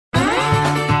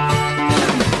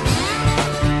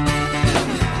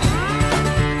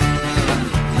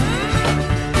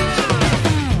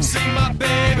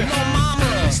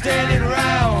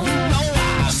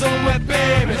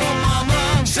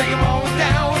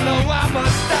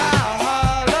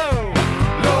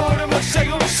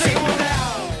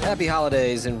Happy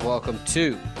holidays and welcome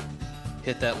to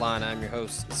Hit That Line. I'm your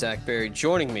host, Zach Berry.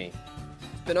 Joining me,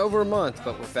 it's been over a month,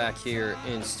 but we're back here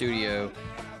in studio.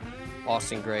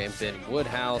 Austin Gray and Ben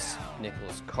Woodhouse.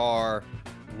 Nicholas Carr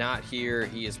not here.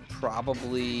 He is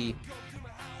probably,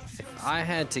 if I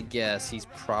had to guess, he's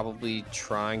probably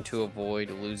trying to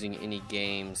avoid losing any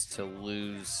games to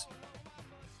lose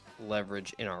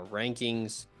leverage in our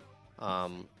rankings.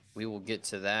 We will get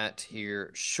to that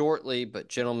here shortly, but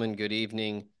gentlemen, good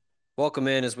evening. Welcome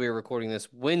in as we are recording this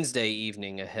Wednesday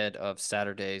evening ahead of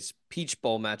Saturday's Peach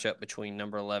Bowl matchup between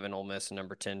number 11 Ole Miss and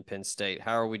number 10 Penn State.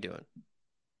 How are we doing?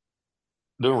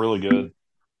 Doing really good.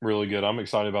 Really good. I'm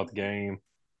excited about the game.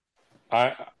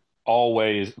 I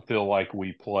always feel like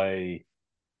we play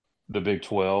the Big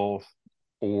 12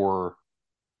 or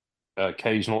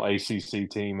occasional ACC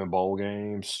team in bowl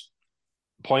games.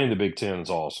 Playing the Big 10 is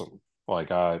awesome.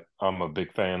 I'm a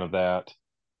big fan of that.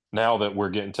 Now that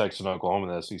we're getting Texas and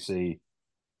Oklahoma in the SEC,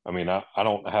 I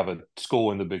don't have a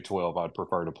school in the Big 12 I'd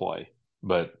prefer to play.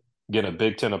 But getting a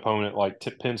Big 10 opponent like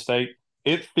Penn State,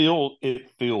 it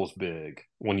feels big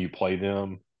when you play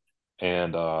them.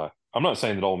 And I'm not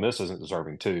saying that Ole Miss isn't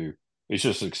deserving too. It's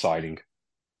just exciting.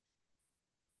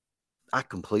 I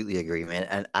completely agree, man.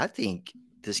 And I think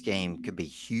this game could be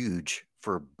huge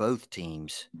for both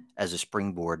teams as a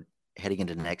springboard heading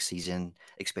into next season,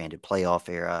 expanded playoff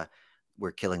era.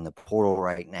 We're killing the portal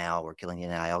right now. We're killing the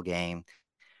NIL game.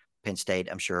 Penn State,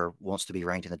 I'm sure, wants to be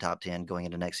ranked in the top 10 going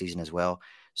into next season as well.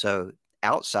 So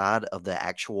outside of the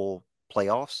actual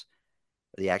playoffs,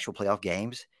 the actual playoff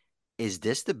games, is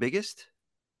this the biggest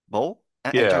bowl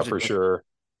in Yeah, terms of for sure.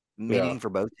 Yeah. meaning for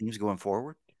both teams going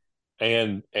forward?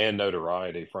 And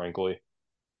notoriety, frankly.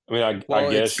 I Well,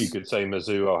 guess you it's, could say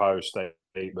Mizzou, Ohio State,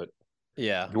 but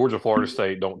yeah. Georgia, Florida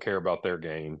State don't care about their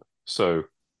game. So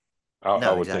I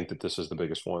No, would think exactly. that this is the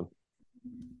biggest one.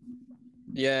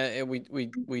 Yeah, and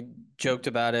we joked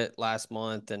about it last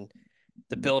month and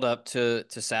the build up to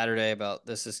Saturday about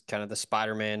this is kind of the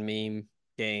Spider-Man meme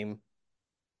game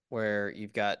where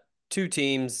you've got two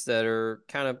teams that are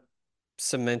kind of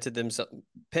cemented themselves.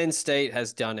 Penn State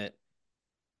has done it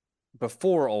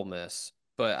before Ole Miss,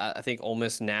 but I think Ole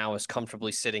Miss now is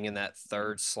comfortably sitting in that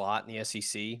third slot in the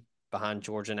SEC behind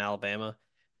Georgia and Alabama.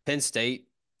 Penn State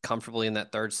comfortably in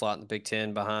that third slot in the Big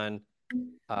Ten behind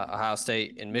Ohio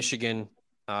State and Michigan.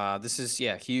 This is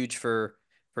huge for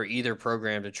either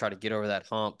program to try to get over that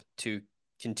hump to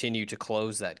continue to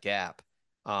close that gap.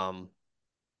 Um,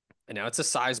 and now it's a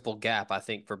sizable gap, I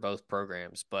think, for both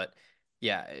programs. But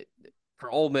yeah,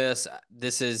 for Ole Miss,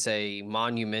 this is a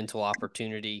monumental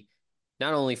opportunity,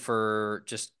 not only for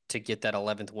just to get that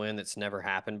 11th win that's never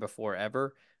happened before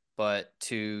ever, but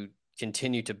to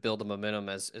continue to build the momentum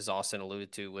as Austin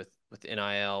alluded to with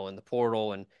NIL and the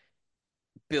portal and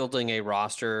building a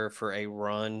roster for a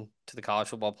run to the college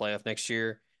football playoff next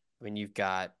year. I mean, you've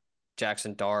got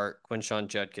Jackson Dart, Quinshon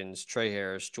Judkins, Trey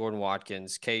Harris, Jordan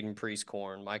Watkins, Caden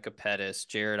Priestcorn, Micah Pettis,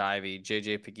 Jared Ivey,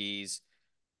 JJ Pegues.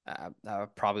 I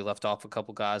probably left off a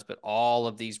couple guys, but all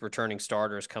of these returning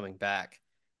starters coming back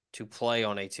to play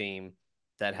on a team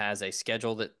that has a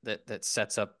schedule that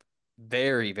sets up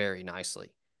very, very nicely.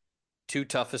 Two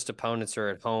toughest opponents are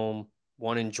at home,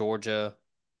 one in Georgia,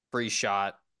 free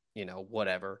shot,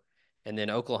 whatever. And then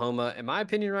Oklahoma, in my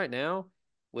opinion, right now,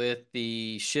 with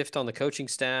the shift on the coaching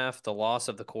staff, the loss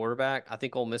of the quarterback, I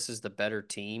think Ole Miss is the better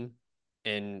team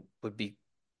and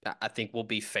I think, will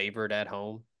be favored at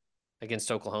home against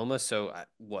Oklahoma. So,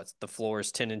 what's the floor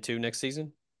is 10-2 next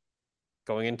season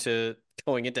going into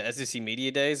SEC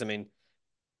media days. I mean,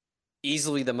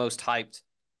 easily the most hyped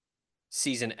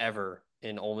season ever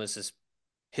in Ole Miss's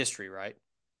history, right?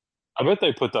 I bet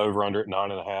they put the over under at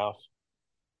 9.5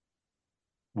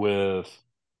 with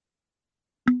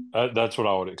that's what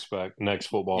I would expect next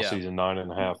football Yeah. season,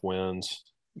 9.5 wins.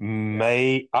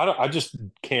 Yeah. I just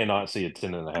cannot see a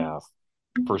 10.5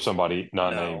 for somebody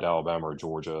not named No. Alabama or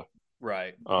Georgia.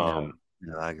 Right. No, Um,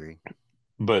 no, I agree.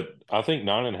 but I think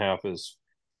 9.5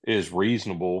 is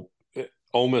reasonable.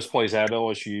 Ole Miss plays at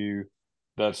LSU.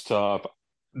 That's tough.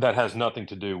 That has nothing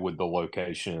to do with the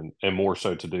location and more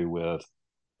so to do with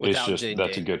it's Without just Jane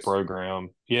that's a good Daniels. program.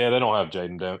 Yeah, they don't have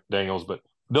Daniels, but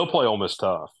they'll play Ole Miss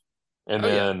tough. And Oh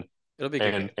yeah. then It'll be a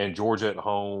good and game. and Georgia at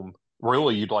home.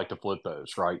 Really, you'd like to flip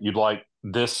those, right? You'd like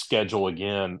this schedule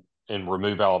again and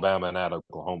remove Alabama and add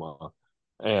Oklahoma,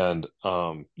 and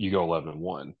you go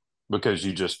 11-1 because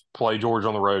you just play Georgia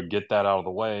on the road, get that out of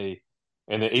the way,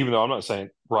 and then even though I'm not saying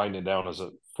writing it down as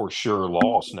a for sure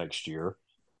loss next year,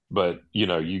 but you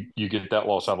get that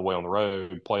loss out of the way on the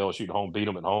road, play LSU at home, beat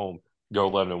them at home, go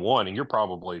 11-1, and you're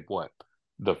probably what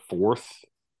the fourth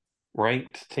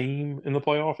ranked team in the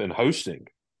playoff and hosting.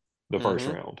 the first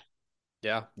Mm-hmm. round,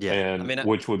 Yeah. Yeah. I and mean,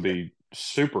 which would be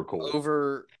super cool.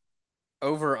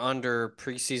 over under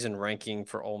preseason ranking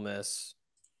for Ole Miss.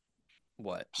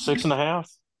 What? 6.5,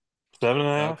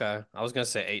 7.5. Okay. I was gonna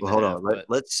say eight Well, and a hold half, on. but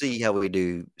Let's see how we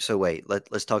do. So wait,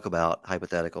 let's talk about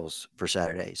hypotheticals for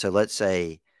Saturday. So let's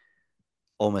say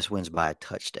Ole Miss wins by a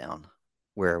touchdown.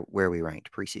 Where we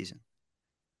ranked preseason?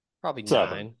 probably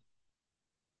 7. 9.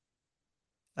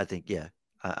 I think yeah,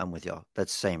 I'm with y'all.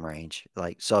 That's the same range,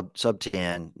 like sub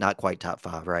 10, not quite top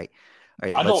five, right? All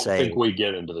right. I don't think we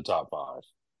get into the top 5.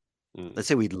 Let's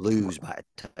say we lose by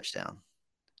a touchdown.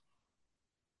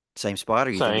 Same spot,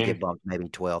 or you think we Same, get bumped maybe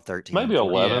 12, 13, maybe 14?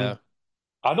 11. Yeah.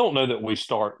 I don't know that we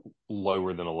start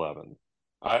lower than 11.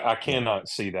 I Yeah. cannot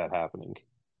see that happening.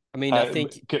 I mean, I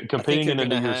think Competing you're into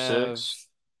gonna year have 6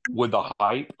 with the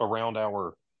hype around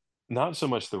our, not so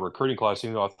much the recruiting class,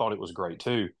 even though I thought it was great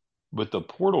too, but the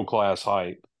portal class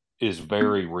hype is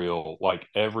very real. Like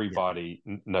Yeah. everybody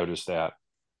noticed that.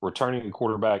 Returning a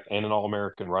quarterback and an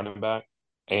All-American running back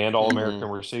and hmm All-American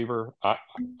receiver.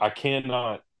 I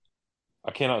cannot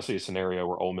I cannot see a scenario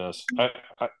where Ole Miss.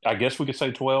 I guess we could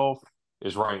say 12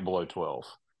 is ranked below 12.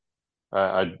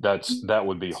 That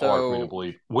would be hard for me to So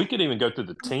believe. We could even go through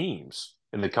the teams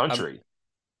in the I'm country.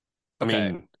 I okay.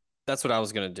 mean, That's what I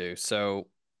was gonna do. So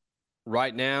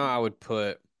right now I would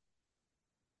put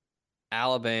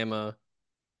Alabama,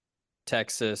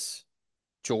 Texas,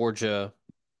 Georgia,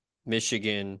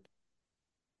 Michigan,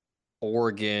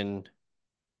 Oregon,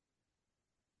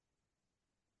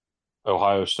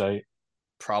 Ohio State.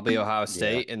 probably Ohio Yeah.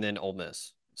 State, and then Ole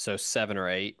Miss. So 7 or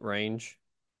 8 range,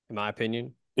 in my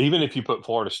opinion. Even if you put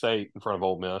Florida State in front of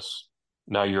Ole Miss,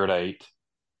 now you're at 8.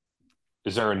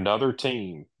 Is there another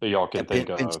team that y'all can think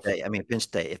Penn of? State. I mean, Penn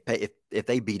State. If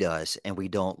they beat us and we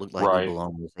don't look like we Right.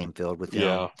 belong in the same field with them,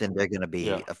 Yeah. then they're going to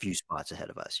Yeah. be a few spots ahead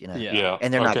of us, Yeah, Yeah.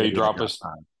 and they're not Okay. going You to be in the drop top us.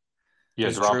 five. Yeah.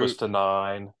 because Drop us Drew to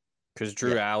 9. because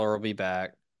Drew Yeah, Aller will be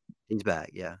back, he's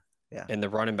back. Yeah, yeah. and the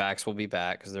running backs will be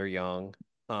back because they're young.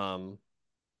 Um,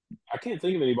 I can't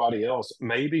think of anybody else.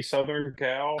 Maybe Southern I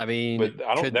Cal, mean, but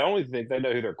I don't. They could only think they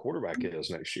know who their quarterback is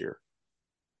next year.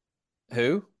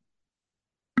 who?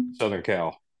 Southern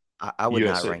Cal, I would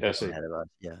not USC, rank them SC. ahead of us.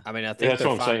 Yeah, I mean, I think That's they're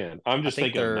what I'm fine. saying. I'm I just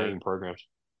think thinking of they're name programs.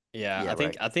 yeah. yeah,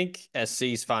 right. I think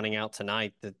SC's finding out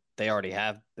tonight that they already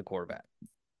have the quarterback.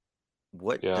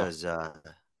 What Yeah, does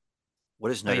what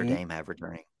does I Notre mean, Dame have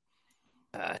returning?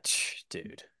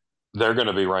 dude, they're going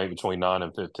to be ranked between 9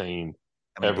 and 15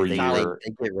 I mean, every Tyler year.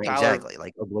 they get Tyler exactly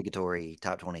like obligatory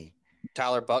top 20?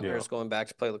 Tyler Buckner Yeah, is going back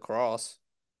to play lacrosse.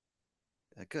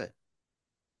 Good.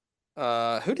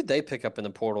 Who did they pick up in the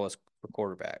portal as for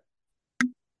quarterback?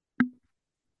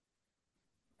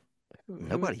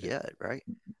 Nobody yet, right?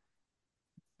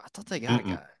 I thought they got a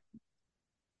Mm-mm. guy.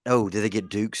 Oh, did they get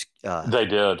Duke's? They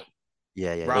did.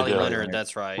 Yeah, yeah, yeah. They Riley did. Riley Leonard, Leonard.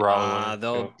 that's right. Riley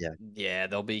Leonard. Yeah,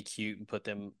 They'll be cute and put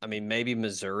them. I mean, maybe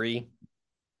Missouri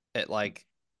at like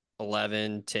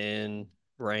 11, 10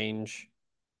 range.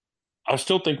 I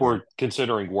still think Yeah, we're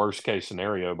considering worst case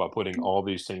scenario by putting all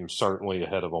these teams certainly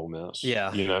ahead of Ole Miss.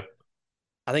 Yeah, You know,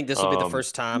 I think this will be the um,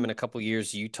 first time in a couple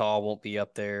years Utah won't be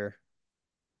up there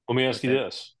let me ask with you it.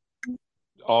 this,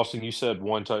 Austin. You said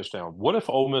 1 touchdown. What if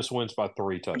Ole Miss wins by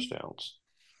 3 touchdowns?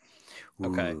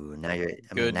 Okay, ooh, now you're.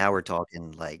 I mean, good now we're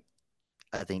talking like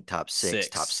I think top six,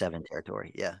 top 6. seven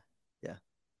territory. Yeah, yeah.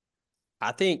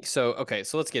 I think so. Okay,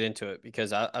 so let's get into it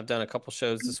because I've done a couple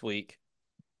shows this week,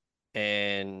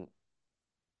 and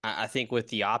I think with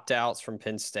the opt outs from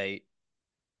Penn State,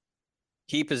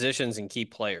 key positions and key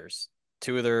players,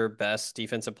 two of their best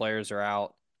defensive players are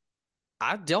out.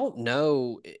 I don't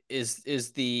know. Is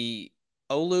the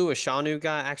Olu Ashanu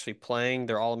guy actually playing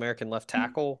their All American left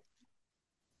tackle?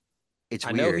 It's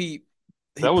I know weird. he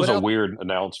That was put a out weird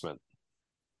announcement.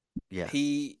 Yeah,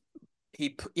 he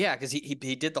yeah, because he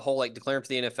did the whole like declaring for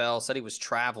the NFL, said he was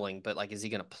traveling, but like is he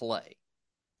gonna play?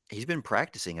 he's been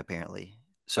practicing apparently.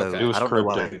 It So Okay. was I don't know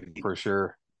why. cryptic for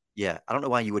sure. Yeah, I don't know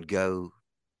why you would go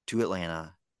to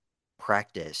Atlanta,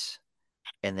 practice,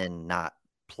 and then not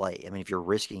play. I mean, if you're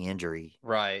risking injury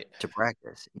Right. to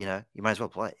practice, you might as well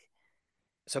play.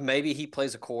 So maybe he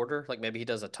plays a quarter, like maybe he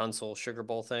does a Tunsil Sugar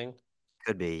Bowl thing.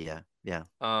 Could be. Yeah, yeah.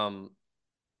 Um,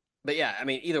 but yeah, I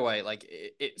mean, either way, like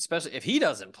especially if he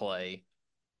doesn't play,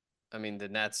 I mean,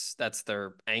 then that's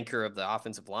their anchor of the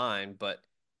offensive line. But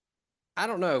I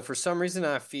don't know. For some reason,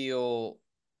 I feel,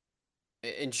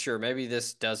 and sure, maybe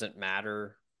this doesn't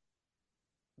matter,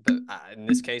 but in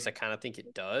this case, I kind of think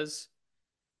it does.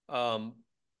 Um,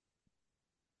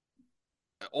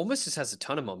 Ole Miss just has a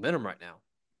ton of momentum right now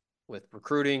with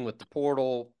recruiting, with the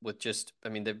portal, with just, I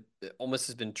mean, the Ole Miss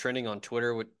has been trending on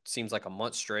Twitter, what seems like a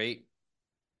month straight.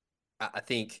 I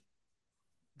think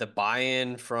the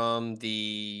buy-in from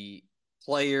the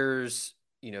players,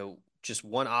 just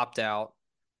one opt-out.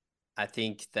 I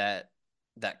think that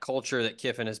culture that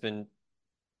Kiffin has been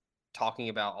talking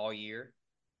about all year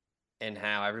and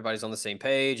how everybody's on the same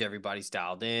page, everybody's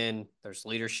dialed in, there's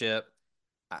leadership.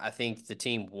 I think the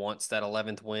team wants that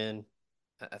 11th win.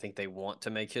 I think they want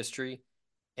to make history,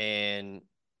 and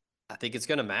I think it's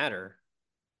going to matter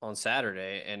on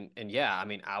Saturday. And yeah, I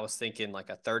mean, I was thinking like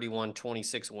a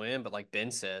 31-26 win, but like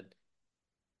Ben said,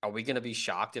 are we going to be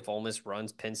shocked if Ole Miss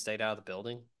runs Penn State out of the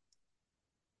building?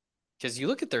 Because you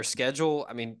look at their schedule,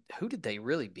 I mean, who did they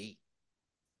really beat?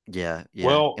 Yeah, yeah.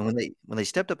 Well, And when they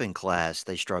stepped up in class,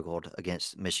 they struggled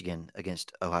against Michigan,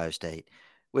 against Ohio State,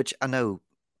 which I know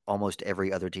almost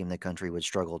every other team in the country would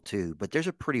struggle too. But there's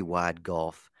a pretty wide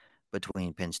gulf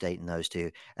between Penn State and those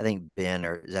two. I think Ben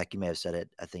or Zach, you may have said it,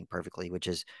 I think perfectly, which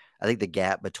is I think the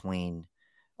gap between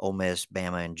Ole Miss,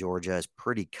 Bama, and Georgia is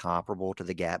pretty comparable to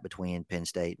the gap between Penn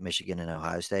State, Michigan, and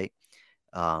Ohio State.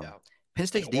 Um, Yeah. Penn And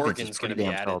State's defense is Oregon's going pretty to be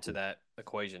damn added to salty. that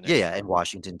equation Yeah, next yeah, year. and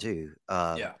Washington too.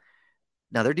 Yeah.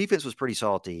 Now their defense was pretty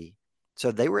salty,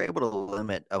 so they were able to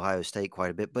limit Ohio State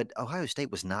quite a bit. But Ohio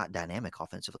State was not dynamic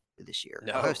offensively this year.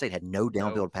 Ohio No, State had no no.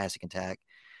 downfield passing attack,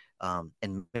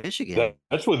 and Michigan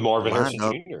that's with Marvin Harrison lined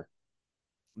up. Jr.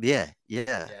 Yeah,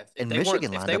 yeah, Yeah. If and they weren't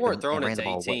Michigan if lined they up weren't and throwing it ran to the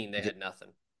ball. What? 18, they had nothing.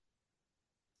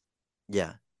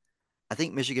 Yeah, I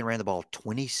think Michigan ran the ball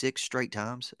 26 straight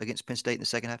times against Penn State in the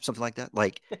second half, something like that.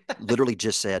 Like literally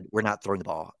just said, we're not throwing the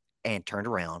ball and turned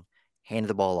around, handed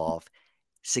the ball off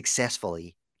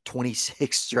successfully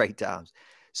 26 straight times.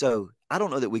 So I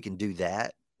don't know that we can do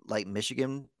that like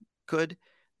Michigan could,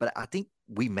 but I think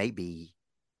we may be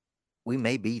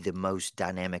the most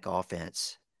dynamic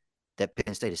offense that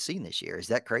Penn State has seen this year. Is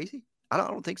that crazy? I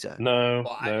don't think so. No,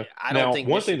 Well, I no. I don't Now, think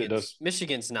one thing that Michigan's does,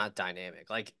 Michigan's not dynamic.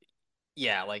 Like,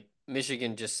 yeah, like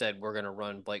Michigan just said we're gonna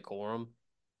run Blake Corum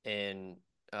and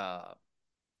uh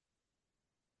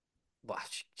well,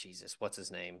 Jesus, what's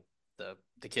his name?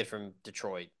 The kid from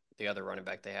Detroit, the other running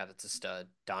back they have that's a stud,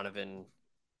 Donovan.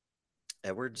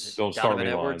 Is it Edwards. don't start Donovan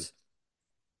me line. Edwards?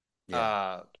 Yeah.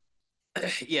 Uh,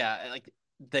 yeah, like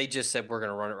they just said we're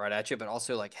gonna run it right at you, but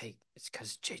also like, hey, it's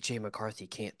because JJ McCarthy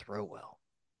can't throw well.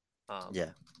 Um,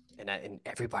 Yeah. and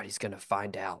everybody's gonna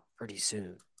find out pretty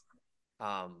soon.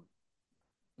 Um,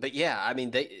 but yeah, I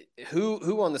mean, they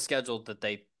who on the schedule that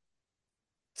they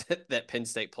that Penn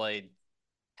State played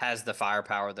has the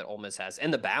firepower that Ole Miss has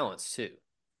and the balance too.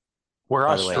 Where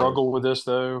I By the way, So struggle with this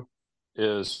though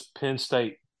is Penn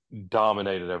State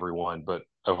dominated everyone but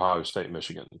Ohio State,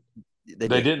 Michigan. they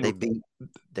They did. They didn't.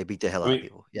 beat the hell I out of mean,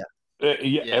 people. Yeah. yeah,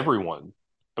 yeah, everyone.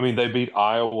 I mean, they beat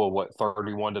Iowa what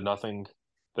 31-0.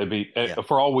 They beat Yeah.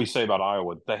 for all we say about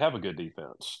Iowa, they have a good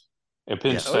defense, and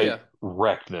Penn Yeah. oh yeah, State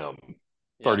wrecked them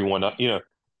yeah, 31.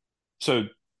 So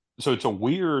so it's a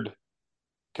weird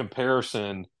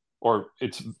comparison, or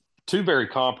it's two very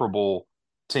comparable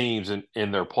teams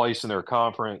in their place in their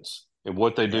conference and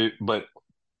what they Yeah. do.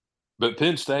 But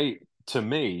Penn State, to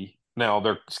me, now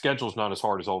their schedule's not as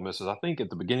hard as Ole Miss's. I think at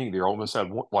the beginning of the year, Ole Miss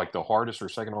had like the hardest or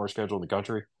second hardest schedule in the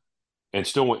country, and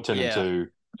still went 10 and yeah, 2.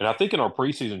 And I think in our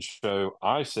preseason show,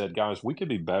 I said, guys, we could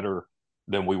be better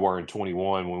than we were in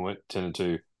 21 when we went 10 and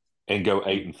 2 and go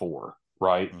 8 and 4,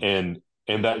 right? Mhm.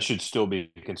 And that should still be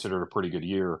considered a pretty good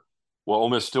year. Well, Ole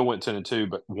Miss still went 10 and 2,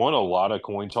 but won a lot of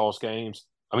coin toss games.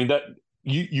 I mean, that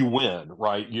you win,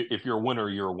 right? If you're a winner,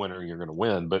 you're a winner, you're going to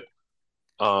win. But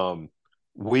um,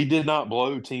 we did not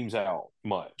blow teams out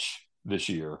much this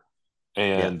year.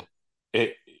 Yeah. And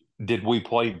it did we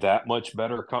play that much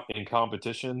better in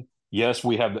competition? Yes,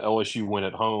 we have the LSU win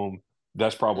at home.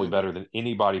 That's probably hmm better than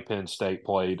anybody Penn State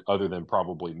played, other than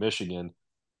probably Michigan,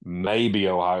 maybe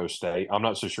Ohio State. I'm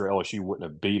not so sure LSU wouldn't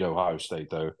have beat Ohio State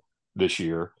though this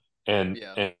year. And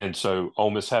yeah. and so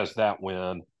Ole Miss has that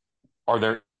win. Are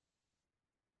there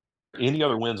any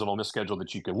other wins on Ole Miss schedule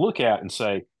that you can look at and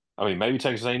say, I mean, maybe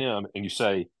Texas A&M, and you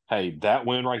say, hey, that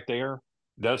win right there,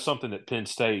 that's something that Penn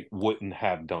State wouldn't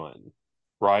have done,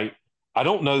 right? I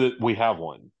don't know that we have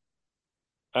one.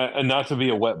 And not to be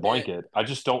a wet It, blanket, I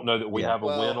just don't know that we Yeah. have a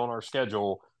win well, on our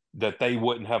schedule that they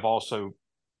wouldn't have also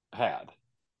had.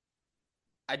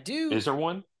 I do Is there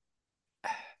one?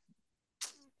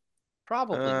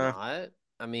 probably Uh, not.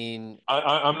 I mean,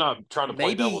 I'm not trying to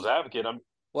play devil's maybe. advocate. I'm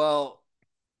Well,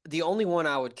 the only one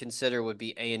I would consider would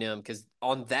be A&M because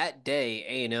on that day,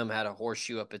 A&M had a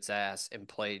horseshoe up its ass and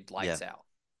played yeah. lights out.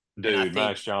 And I dude, think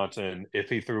Max Johnson. If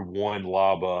he threw one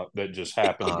lob up that just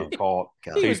happened to get Oh caught,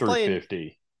 he God. he was threw playing,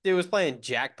 50. he was playing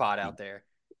jackpot He out there.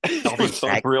 It off his was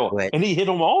back unreal, foot. and he hit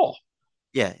them all.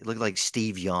 Yeah, it looked like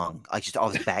Steve Young, like just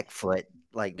off his back foot,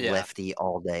 like Yeah. lefty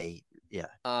all day. Yeah.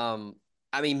 Um,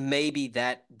 I mean, maybe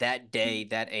that day,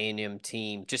 that A&M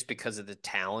team, just because of the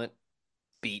talent,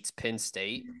 beats Penn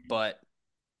State. But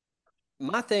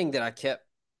my thing that I kept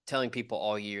telling people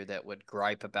all year that would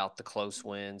gripe about the close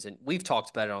wins, and we've talked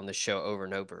about it on the show over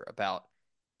and over about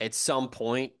at some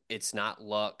point it's not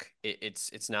luck,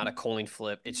 it's not a coin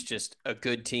flip, it's just a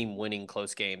good team winning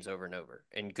close games over and over,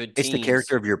 and good It's the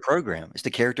character teams. of your program. It's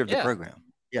the character of the Yeah, program.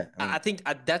 Yeah, I I mean, think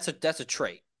that's a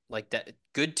trait like that.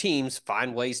 Good teams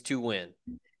find ways to win,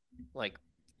 like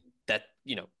that,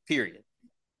 period.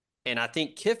 And I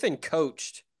think Kiffin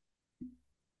coached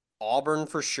Auburn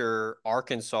for sure,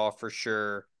 Arkansas for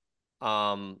sure.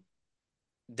 Um,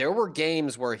 there were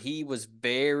games where he was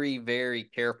very, very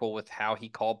careful with how he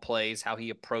called plays, how he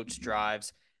approached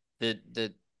drives, the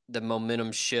the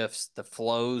momentum shifts, the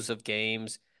flows of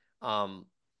games, um,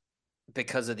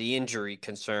 because of the injury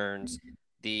concerns,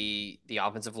 the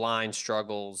offensive line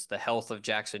struggles, the health of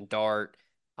Jackson Dart,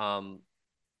 um,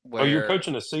 Oh, you're where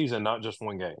coaching a season, not just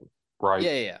one game, right?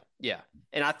 yeah.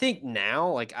 And I think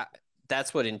now,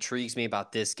 that's what intrigues me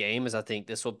about this game is I think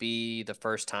this will be the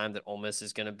first time that Ole Miss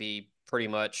is going to be pretty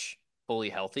much fully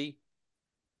healthy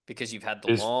because you've had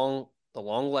Is the long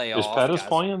is layoff, Pettis guys.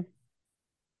 playing?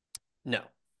 No,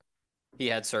 he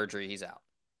had surgery. He's out.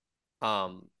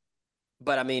 Um,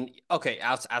 but I mean, okay,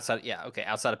 outside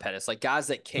of Pettis, like guys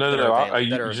No, that no, are no. available, that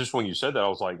You are just when you said that, I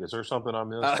was like, is there something I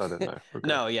missed? I didn't know. Okay.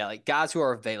 no, yeah, like guys who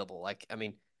are available. Like, I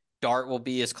mean, Dart will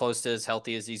be as close to as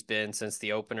healthy as he's been since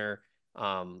the opener.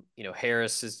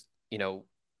 Harris has,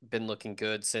 been looking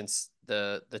good since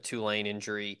the Tulane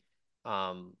injury.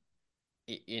 Um,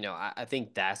 I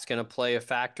think that's going to play a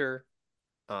factor.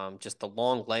 Just the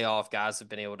long layoff, guys have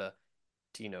been able to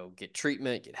get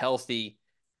treatment, get healthy.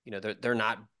 They're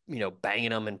not banging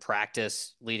them in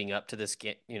practice leading up to this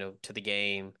game, to the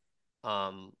game.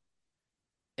 Um,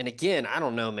 and again, I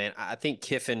don't know, man. I think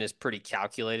Kiffin is pretty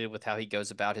calculated with how he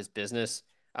goes about his business.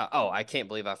 I can't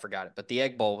believe I forgot it, but the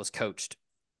Egg Bowl was coached,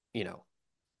 you know,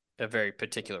 a very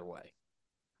particular way.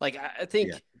 Like I yeah.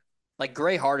 think, like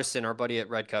Gray Hardison, our buddy at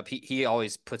Red Cup, he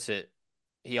always puts it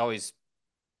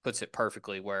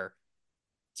perfectly. Where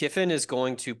Kiffin is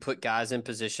going to put guys in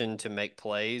position to make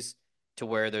plays to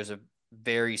where there's a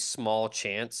very small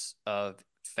chance of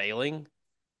failing,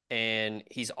 and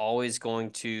he's always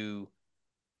going to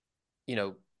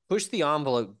push the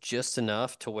envelope just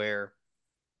enough to where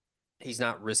he's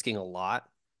not risking a lot.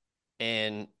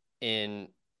 And in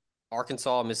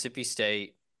Arkansas, Mississippi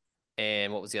State,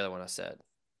 and what was the other one I said?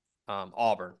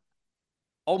 Auburn.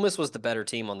 Ole Miss was the better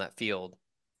team on that field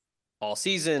all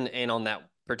season and on that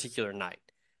particular night.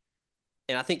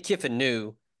 And I think Kiffin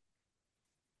knew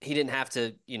he didn't have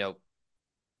to,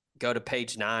 go to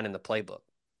page 9 in the playbook.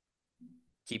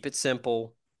 Keep it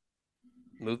simple,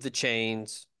 move the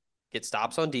chains, get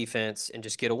stops on defense, and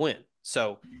just get a win.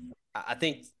 So I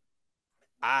think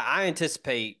I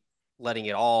anticipate letting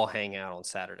it all hang out on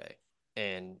Saturday.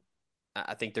 And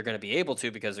I think they're going to be able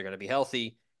to because they're going to be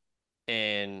healthy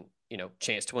and,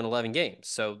 chance to win 11 games.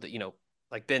 So that,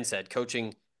 like Ben said,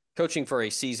 coaching for a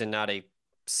season, not a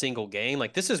single game.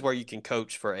 Like this is where you can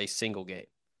coach for a single game.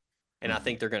 And I Mm-hmm.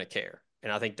 think they're going to care.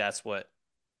 And I think that's what,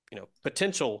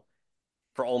 potential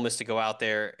for Ole Miss to go out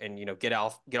there and, get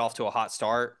off to a hot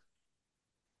start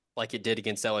like it did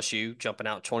against LSU, jumping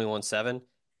out 21-7.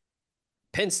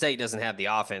 Penn State doesn't have the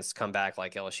offense to come back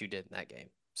like LSU did in that game.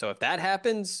 So if that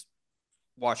happens,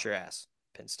 watch your ass,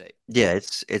 Penn State. Yeah,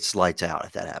 it's lights out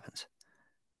if that happens.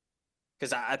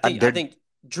 Because I I, think I they're think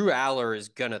Drew Aller is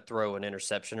gonna throw an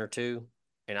interception or two,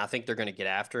 and I think they're gonna get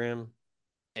after him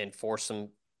and force some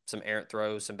errant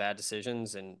throws, some bad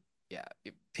decisions, and yeah,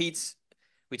 Pete's.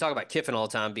 We talk about Kiffin all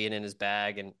the time being in his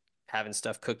bag and having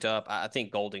stuff cooked up. I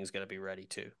think Golding's gonna be ready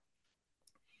too.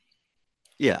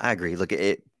 Yeah, I agree. Look,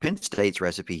 Penn State's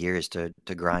recipe here is to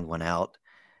grind one out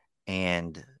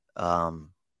and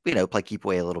play keep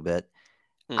away a little bit.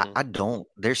 Mm-hmm. I don't.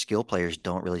 Their skill players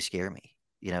don't really scare me.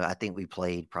 I think we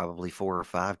played probably 4 or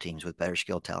 5 teams with better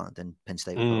skill talent than Penn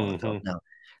State would put on the field. Hmm. Now,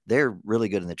 they're really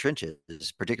good in the trenches,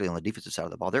 particularly on the defensive side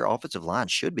of the ball. Their offensive line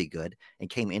should be good and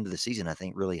came into the season, I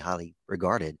think, really highly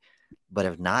regarded, but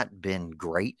have not been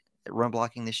great at run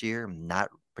blocking this year. Not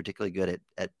particularly good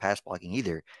at pass blocking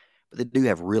either. But they do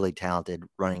have really talented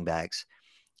running backs.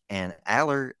 And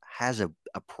Aller has a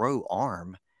pro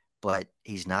arm, but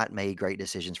he's not made great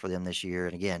decisions for them this year.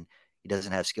 And again, he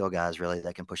doesn't have skill guys really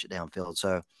that can push it downfield.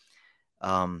 So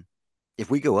um, if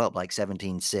we go up like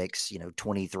 17-6,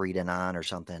 23-9 or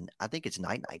something, I think it's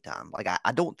night time. Like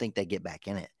I don't think they get back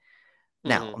in it.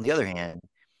 Now, Mm-hmm. on the other hand,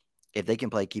 if they can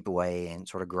play keep away and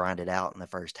sort of grind it out in the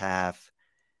first half,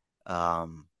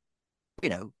 um, you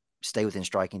know, stay within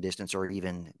striking distance or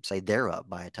even say they're up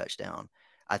by a touchdown,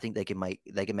 I think they can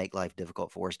make life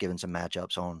difficult for us given some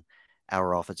matchups on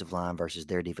our offensive line versus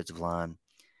their defensive line.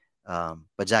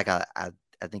 But Zach, I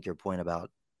think your point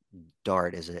about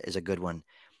Dart is a good one.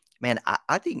 Man,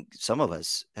 I think some of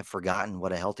us have forgotten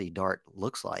what a healthy Dart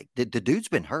looks like. The dude's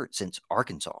been hurt since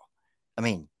Arkansas. I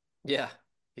mean, Yeah.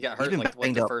 He got he's hurt been like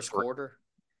banged the up first quarter.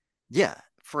 yeah,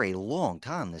 for a long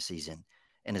time this season,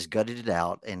 and has gutted it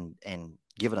out and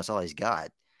given us all he's got.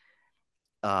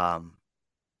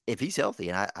 If he's healthy,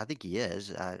 and I think he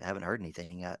is, I haven't heard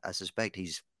anything. I suspect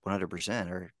he's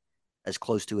 100% or as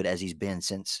close to it as he's been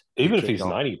since he Even if kicked he's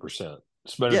off. 90%,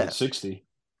 it's better than Yeah, 60.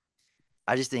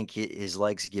 I just think his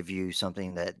legs give you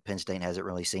something that Penn State hasn't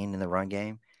really seen in the run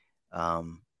game.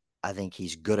 I think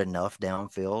he's good enough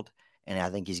downfield, and I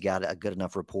think he's got a good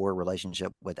enough rapport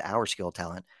relationship with our skill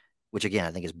talent, which again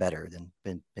I think is better than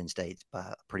Penn State's by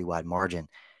a pretty wide margin.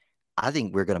 I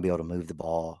think we're going to be able to move the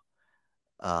ball.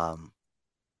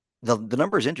 The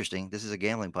number is interesting. This is a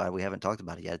gambling pod. We haven't talked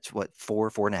about it yet. It's what,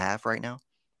 4.5 right now?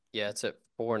 Yeah, it's at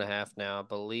 4.5 now, I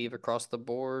believe, across the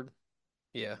board.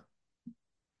 Yeah.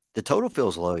 The total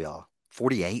feels low, y'all.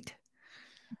 48.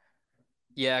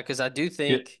 Yeah, because I do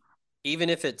think even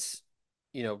if it's,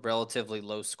 relatively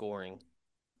low scoring,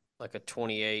 like a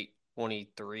 28-23,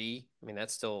 I mean,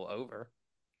 that's still over.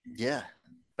 Yeah.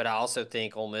 But I also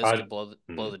think Ole Miss could blow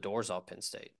the doors off Penn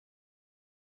State.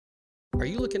 Are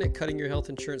you looking at cutting your health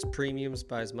insurance premiums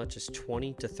by as much as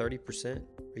 20 to 30%?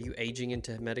 Are you aging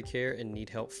into Medicare and need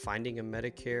help finding a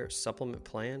Medicare supplement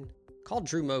plan? Call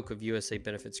Drew Moak of USA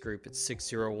Benefits Group at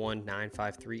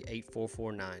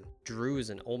 601-953-8449. Drew is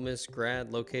an Ole Miss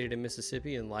grad located in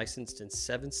Mississippi and licensed in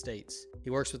 7 states. He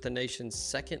works with the nation's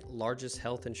second largest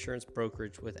health insurance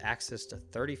brokerage with access to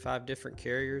 35 different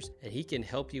carriers, and he can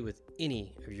help you with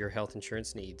any of your health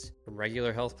insurance needs. From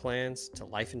regular health plans to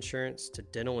life insurance to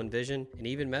dental and vision and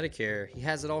even Medicare, he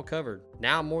has it all covered.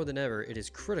 Now more than ever, it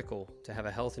is critical to have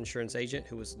a health insurance agent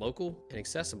who is local and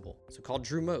accessible. So call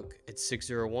Drew Moak at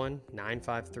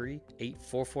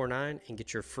 601-953-8449 and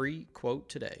get your free quote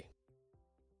today.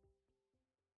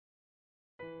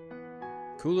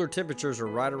 Cooler temperatures are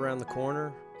right around the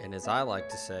corner, and as I like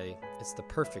to say, it's the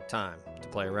perfect time to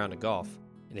play a round of golf.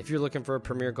 And if you're looking for a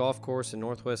premier golf course in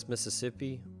Northwest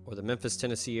Mississippi or the Memphis,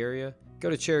 Tennessee area, go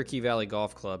to Cherokee Valley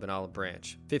Golf Club in Olive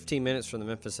Branch, 15 minutes from the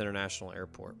Memphis International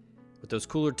Airport. With those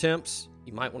cooler temps,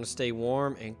 you might want to stay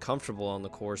warm and comfortable on the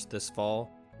course this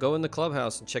fall. Go in the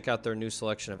clubhouse and check out their new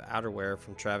selection of outerwear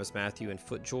from Travis Matthew and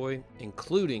FootJoy,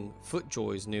 including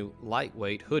FootJoy's new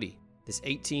lightweight hoodie. This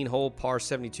 18-hole par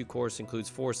 72 course includes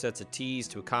 4 sets of tees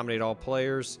to accommodate all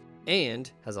players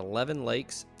and has 11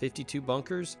 lakes, 52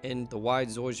 bunkers, and the wide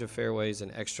Zoysia fairways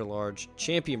and extra-large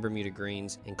Champion Bermuda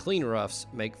greens and clean roughs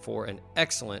make for an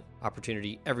excellent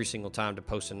opportunity every single time to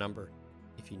post a number.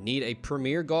 If you need a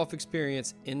premier golf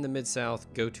experience in the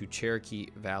Mid-South, go to Cherokee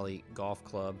Valley Golf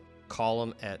Club. Call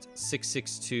them at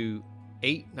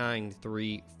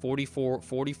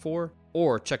 662-893-4444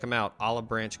 or check them out,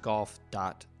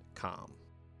 olivebranchgolf.com.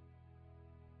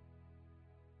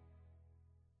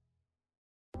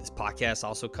 This podcast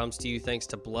also comes to you thanks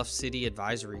to Bluff City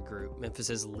Advisory Group,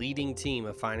 Memphis's leading team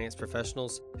of finance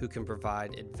professionals who can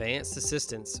provide advanced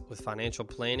assistance with financial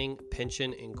planning,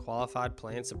 pension, and qualified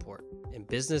plan support, and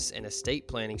business and estate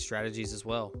planning strategies as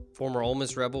well. Former Ole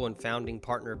Miss Rebel and founding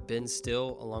partner Ben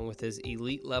Still, along with his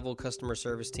elite-level customer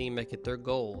service team, make it their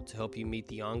goal to help you meet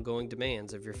the ongoing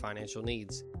demands of your financial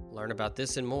needs. Learn about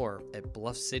this and more at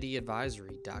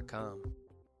bluffcityadvisory.com.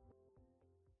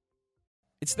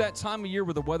 It's that time of year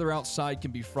where the weather outside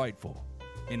can be frightful,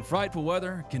 and frightful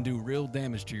weather can do real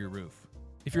damage to your roof.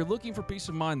 If you're looking for peace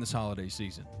of mind this holiday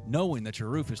season, knowing that your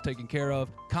roof is taken care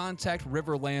of, contact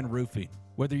Riverland Roofing.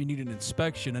 Whether you need an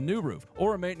inspection, a new roof,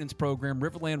 or a maintenance program,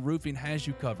 Riverland Roofing has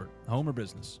you covered, home or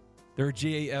business. They're a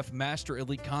GAF Master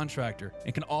Elite Contractor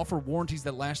and can offer warranties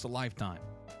that last a lifetime.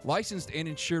 Licensed and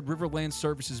insured, Riverland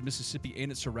services Mississippi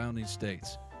and its surrounding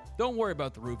states. Don't worry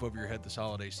about the roof over your head this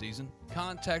holiday season.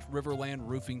 Contact Riverland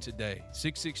Roofing today,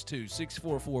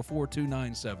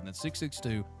 662-644-4297. That's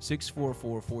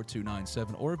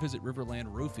 662-644-4297, or visit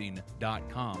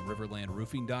riverlandroofing.com,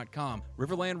 riverlandroofing.com.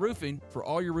 Riverland Roofing, for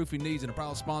all your roofing needs, and a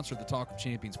proud sponsor of the Talk of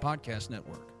Champions podcast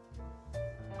network.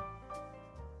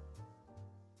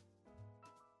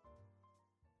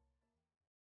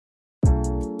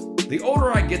 The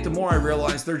older I get, the more I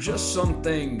realize there are just some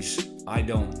things I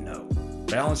don't know.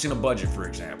 Balancing a budget, for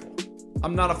example.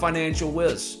 I'm not a financial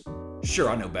whiz. Sure,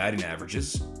 I know batting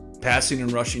averages, passing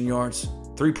and rushing yards,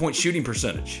 three-point shooting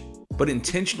percentage. But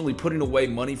intentionally putting away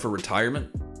money for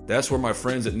retirement? That's where my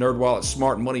friends at NerdWallet's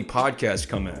Smart Money Podcast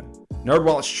come in.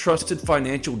 NerdWallet's trusted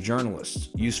financial journalists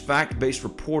use fact-based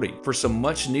reporting for some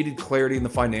much-needed clarity in the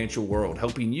financial world,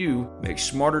 helping you make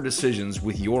smarter decisions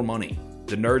with your money.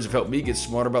 The nerds have helped me get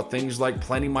smarter about things like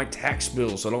planning my tax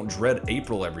bill so I don't dread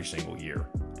April every single year.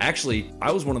 Actually,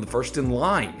 I was one of the first in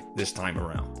line this time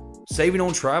around. Saving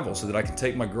on travel so that I can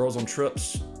take my girls on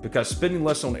trips, because spending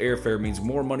less on airfare means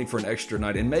more money for an extra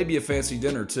night and maybe a fancy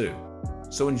dinner too.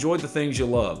 So enjoy the things you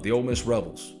love, the Ole Miss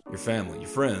Rebels, your family, your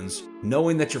friends,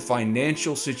 knowing that your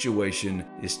financial situation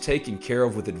is taken care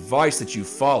of with advice that you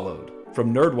followed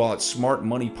from NerdWallet's Smart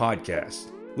Money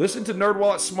Podcast. Listen to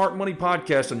NerdWallet's Smart Money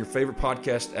Podcast on your favorite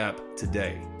podcast app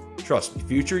today. Trust me,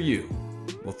 future you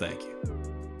will thank you.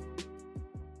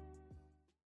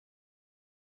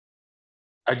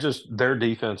 Their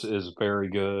defense is very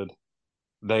good.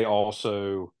 They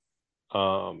also,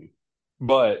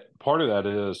 but part of that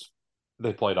is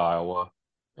they played Iowa,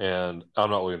 and I'm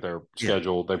not looking at their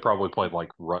schedule. They probably played like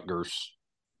Rutgers,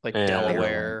 like and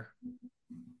Delaware.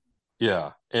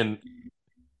 Yeah, and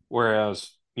whereas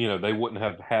they wouldn't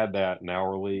have had that in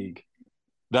our league.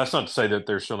 That's not to say that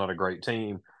they're still not a great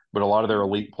team, but a lot of their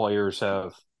elite players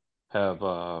have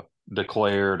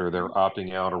declared or they're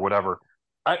opting out or whatever.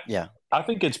 I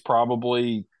think it's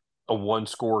probably a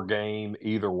one-score game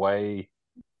either way.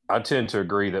 I tend to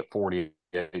agree that 48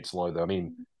 is low, though. I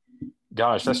mean,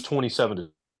 gosh, that's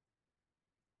 27-21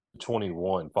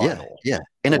 final. Yeah.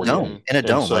 In a dome. In a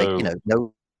dome. So,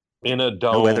 no in a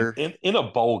dome, no weather. In a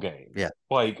bowl game. Yeah.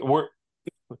 Like,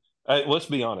 let's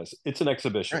be honest. It's an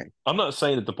exhibition. Right. I'm not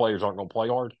saying that the players aren't going to play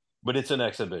hard, but it's an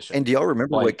exhibition. And do y'all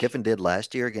remember what Kiffin did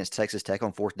last year against Texas Tech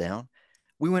on fourth down?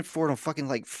 We went for it on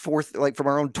fucking fourth, from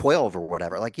our own 12 or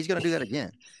whatever. Like, he's going to do that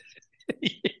again.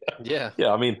 Yeah.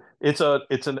 I mean, don't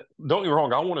get me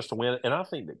wrong. I want us to win, and I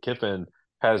think that Kiffin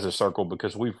has a circle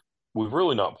because we've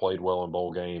really not played well in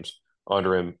bowl games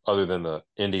under him, other than the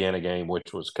Indiana game,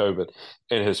 which was COVID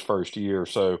in his first year.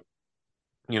 So,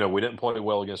 we didn't play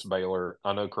well against Baylor.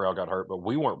 I know Corral got hurt, but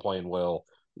we weren't playing well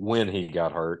when he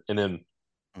got hurt, and then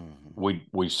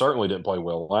we certainly didn't play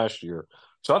well last year.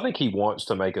 So I think he wants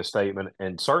to make a statement,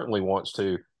 and certainly wants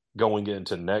to going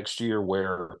into next year,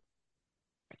 where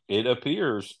it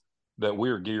appears that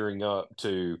we're gearing up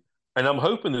to, and I'm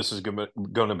hoping this is going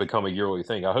to become a yearly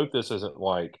thing. I hope this isn't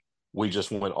like we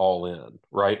just went all in,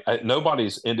 right?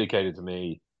 Nobody's indicated to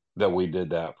me that we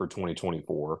did that for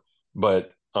 2024,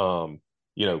 but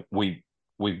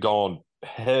we've gone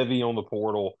heavy on the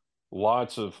portal.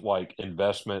 Lots of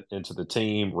investment into the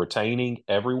team, retaining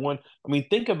everyone. I mean,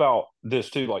 think about this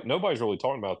too. Like, nobody's really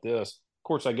talking about this. Of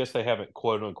course, I guess they haven't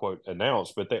quote unquote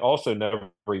announced, but they also never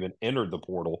even entered the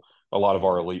portal. A lot of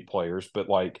our elite players, but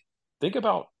think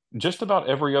about just about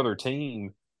every other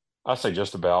team. I say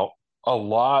just about a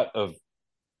lot of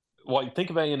think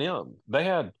of A&M. They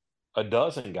had a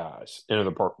dozen guys enter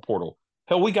the portal.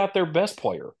 Hell, we got their best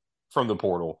player from the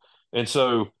portal, and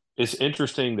so. It's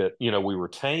interesting that, we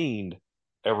retained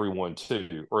everyone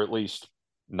too, or at least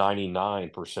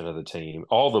 99% of the team,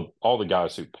 all the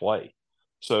guys who play.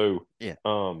 So,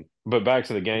 but back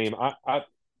to the game, I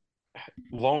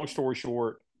long story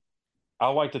short, I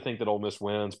like to think that Ole Miss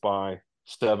wins by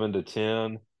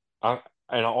 7-10. And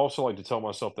I also like to tell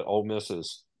myself that Ole Miss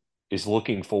is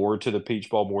looking forward to the Peach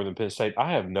Bowl more than Penn State.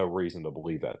 I have no reason to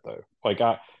believe that, though.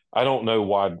 I don't know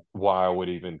why I would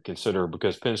even consider,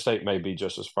 because Penn State may be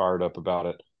just as fired up about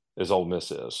it as Ole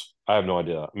Miss is. I have no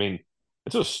idea. I mean,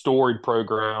 it's a storied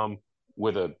program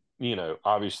with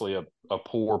obviously a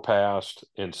poor past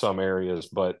in some areas,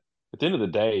 but at the end of the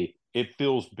day, it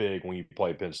feels big when you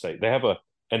play Penn State. They have an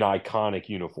iconic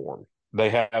uniform. They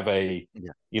have I'm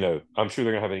sure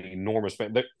they're going to have an enormous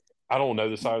fan. I don't know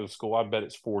the size of the school. I bet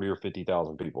it's 40 or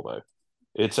 50,000 people, though.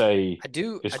 It's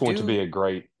going to be a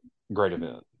great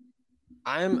event.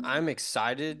 I'm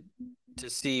excited to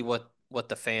see what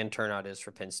the fan turnout is for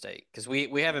Penn State, because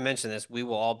we haven't mentioned this. We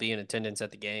will all be in attendance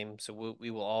at the game, so we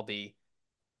will all be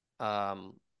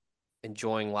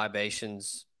enjoying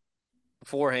libations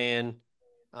beforehand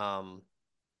and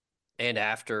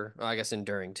after. Well, I guess and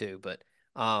during too, but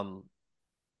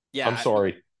yeah. I'm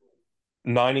sorry,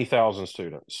 90,000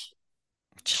 students.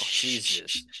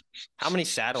 Jesus, how many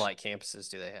satellite campuses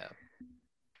do they have?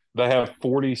 They have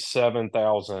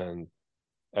 47,000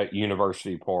 at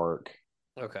University Park.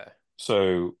 Okay.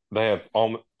 So they have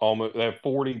almost they have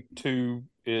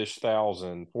 42-ish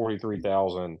thousand,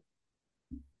 43,000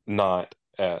 not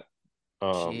at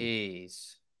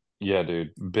Jeez. Yeah,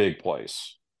 dude, big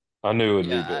place. I knew it would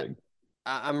be big.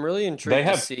 I'm really intrigued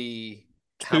to see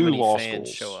how many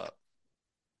fans show up.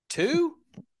 Two?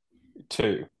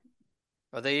 Two.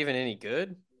 Are they even any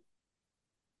good?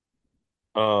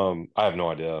 I have no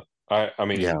idea. I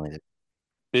mean,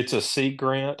 It's a Sea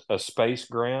Grant, a Space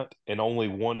Grant, and only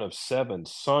one of 7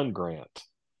 Sun Grant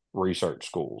research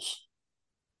schools.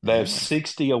 They have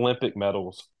 60 Olympic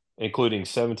medals, including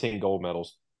 17 gold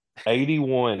medals,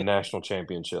 81 national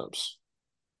championships.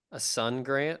 A Sun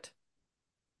Grant?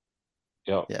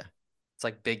 Yep. Yeah. It's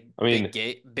like I mean,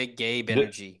 big Gabe th-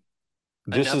 energy.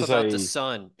 this Enough is about the a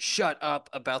sun. Shut up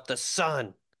about the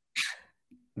sun.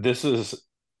 this is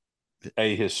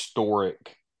a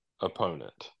historic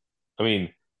opponent. I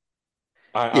mean,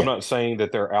 I'm Yeah. not saying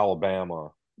that they're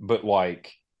Alabama, but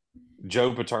like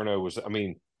Joe Paterno was. I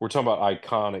mean, we're talking about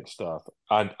iconic stuff.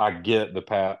 I get the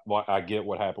path. I get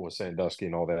what happened with Sandusky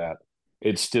and all that.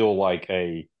 It's still like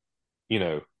all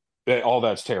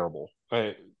that's terrible.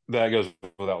 That goes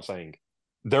without saying.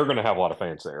 They're going to have a lot of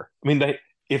fans there. I mean,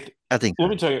 if I think let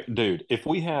me tell you, dude, if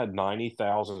we had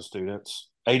 90,000 students,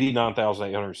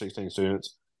 89,816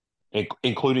 students,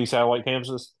 including satellite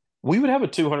campuses, we would have a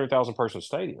 200,000 person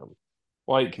stadium.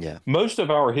 Like Yeah. most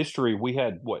of our history, we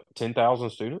had what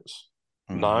 10,000 students,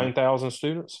 Mhm. 9,000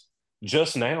 students.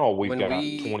 Just now, we've When got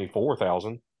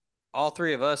 24,000. all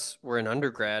three of us were in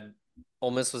undergrad,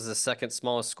 Ole Miss was the second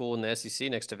smallest school in the SEC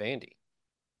next to Vandy.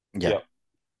 Yeah.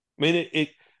 I mean,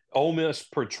 Ole Miss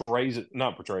portrays it,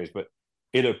 not portrays, but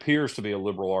it appears to be a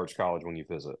liberal arts college when you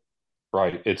visit,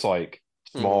 right? It's like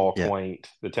small, Yeah. quaint,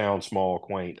 the town small,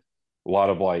 quaint, a lot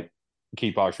of like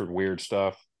keep Oxford weird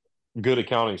stuff. Good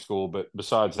accounting school, but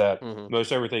besides that,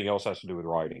 most everything else has to do with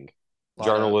writing,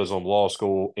 journalism, law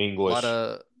school, English. Lot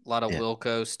of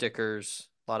Wilco stickers,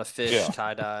 a lot of fish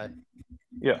tie dye.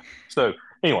 Yeah. So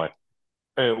anyway,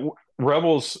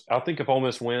 Rebels. I think if Ole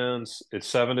Miss wins, it's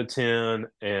 7-10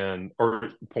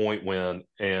 or point win,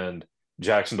 and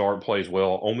Jackson Dart plays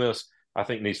well. Ole Miss, I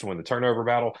think, needs to win the turnover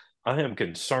battle. I am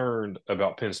concerned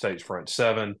about Penn State's front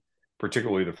 7,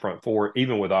 particularly the front 4.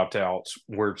 Even with opt-outs,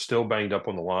 we're still banged up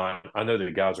on the line. I know the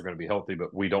guys are going to be healthy,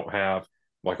 but we don't have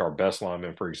like our best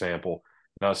linemen, for example.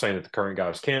 Not saying that the current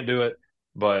guys can't do it,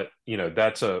 but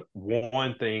that's a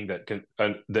one thing that can.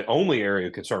 The only area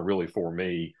of concern really for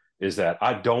me is that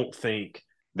I don't think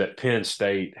that Penn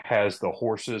State has the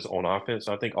horses on offense.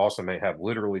 I think Austin may have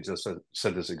literally just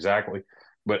said this exactly,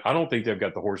 but I don't think they've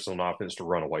got the horses on offense to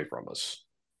run away from us.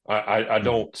 I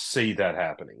don't see that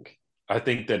happening. I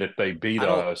think that if they beat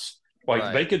us,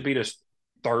 like they could beat us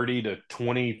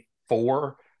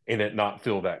 30-24 and it not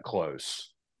feel that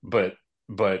close. But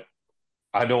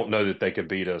I don't know that they could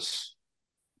beat us.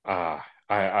 I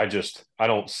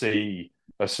don't see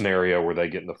a scenario where they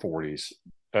get in the 40s.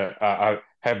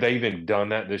 Have they even done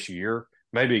that this year?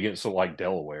 Maybe against like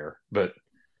Delaware, but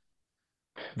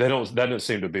they don't. That doesn't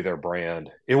seem to be their brand.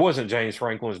 It wasn't James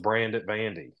Franklin's brand at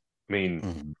Vandy. I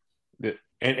mean,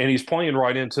 and he's playing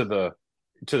right into the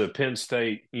Penn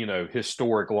State,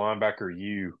 historic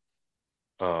linebacker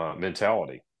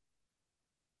mentality.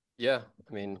 Yeah,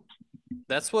 I mean,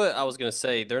 that's what I was gonna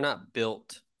say. They're not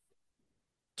built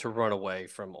to run away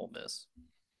from Ole Miss.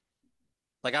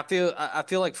 Like I feel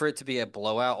like for it to be a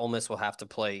blowout, Ole Miss will have to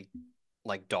play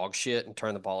like dog shit and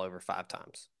turn the ball over 5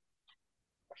 times.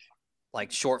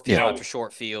 Like short field after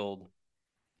short field,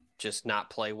 just not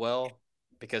play well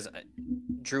because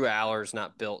Drew Aller's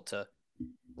not built to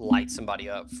light somebody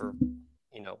up for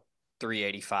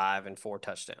 385 and 4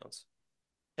 touchdowns,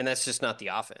 and that's just not the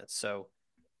offense. So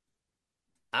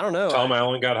I don't know. Tom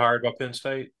Allen got hired by Penn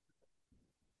State.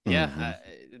 Yeah,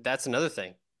 that's another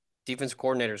thing. Defensive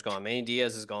coordinator's gone. Manny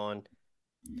Diaz is gone.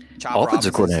 Chop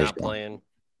Offensive Robinson's not gone. playing.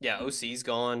 Yeah, OC's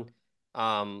gone.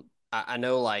 I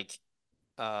know like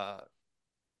the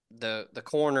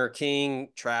corner King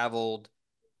traveled,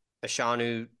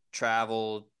 Ashanu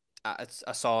traveled. I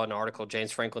saw an article.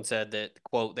 James Franklin said that,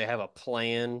 quote, they have a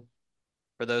plan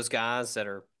for those guys that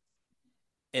are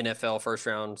NFL first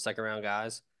round, second round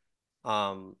guys.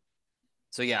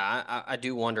 So yeah, I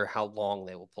do wonder how long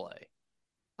they will play.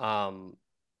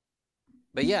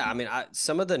 But yeah, I mean,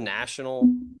 some of the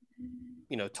national,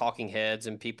 talking heads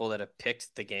and people that have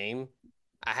picked the game,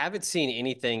 I haven't seen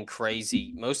anything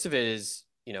crazy. Most of it is,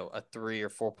 a 3 or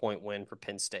 4 point win for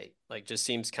Penn State. Like, just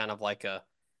seems kind of like a,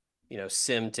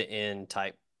 sim to end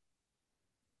type,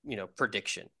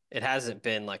 prediction. It hasn't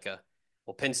been like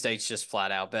Penn State's just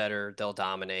flat out better. They'll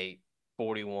dominate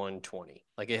 41-20.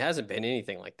 Like, it hasn't been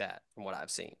anything like that from what I've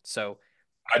seen. So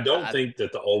I don't think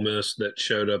that the Ole Miss that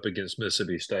showed up against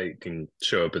Mississippi State can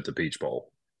show up at the Peach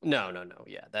Bowl. No.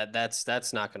 Yeah, that's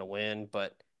not going to win.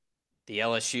 But the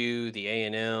LSU, the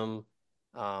A&M,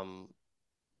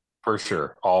 for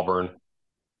sure, Auburn.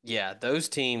 Yeah, those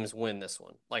teams win this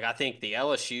one. Like I think the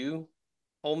LSU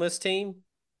Ole Miss team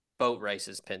boat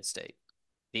races Penn State.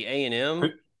 The A&M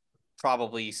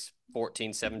probably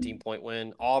 14, 17 point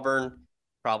win. Auburn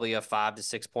probably a 5 to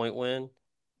 6 point win.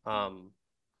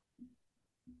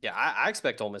 Yeah, I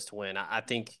expect Ole Miss to win. I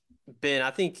think, Ben,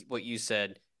 I think what you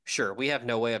said, sure, we have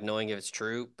no way of knowing if it's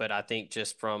true, but I think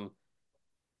just from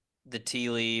the tea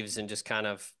leaves and just kind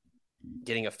of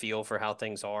getting a feel for how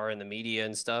things are in the media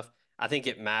and stuff, I think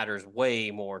it matters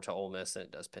way more to Ole Miss than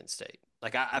it does Penn State.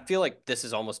 Like I feel like this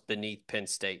is almost beneath Penn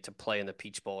State to play in the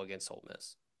Peach Bowl against Ole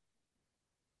Miss.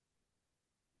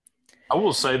 I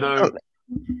will say though,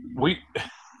 we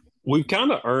we've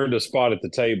kind of earned a spot at the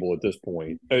table at this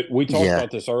point. We talked Yeah.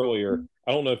 about this earlier.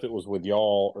 I don't know if it was with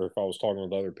y'all or if I was talking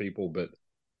with other people, but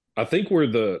I think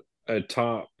we're a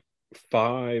top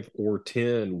 5 or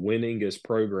 10 winningest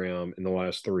program in the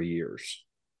last 3 years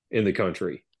in the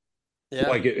country. Yeah.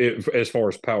 Like as far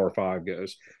as Power Five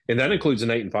goes, and that includes an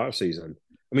 8-5 season.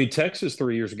 I mean, Texas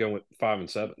 3 years ago went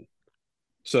 5-7.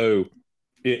 So,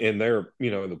 and they're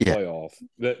in the Yeah. playoff.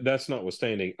 That's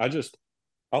notwithstanding.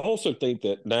 I also think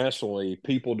that nationally,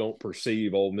 people don't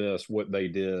perceive Ole Miss what they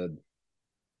did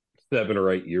 7 or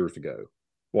 8 years ago.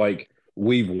 Like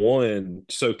we've won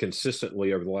so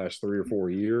consistently over the last 3 or 4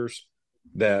 years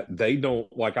that they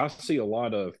don't like. I see a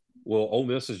lot of Ole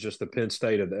Miss is just the Penn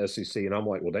State of the SEC, and I'm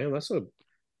like, well, damn,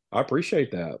 I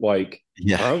appreciate that. Like,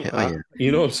 Yeah. Oh, yeah.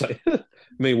 you know what I'm saying? I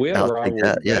mean, we had a I'll take rivalry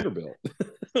that. with Yeah. Vanderbilt.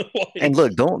 And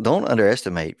Like, look, don't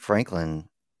underestimate Franklin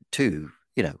too.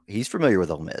 He's familiar with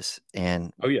Ole Miss,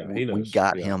 and oh yeah, he we knows.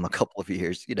 got Yeah, him a couple of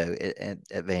years, at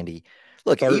Vandy.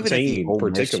 Look, 13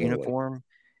 particularly.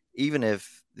 Even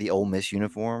if the Ole Miss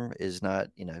uniform is not,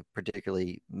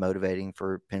 particularly motivating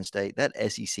for Penn State, that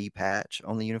SEC patch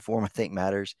on the uniform I think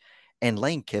matters, and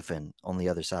Lane Kiffin on the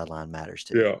other sideline matters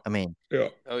too. Yeah, I mean, yeah.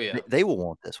 Oh yeah. they will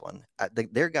want this one. I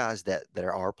think they're guys that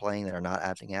are playing that are not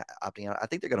opting out. I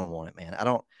think they're going to want it, man. I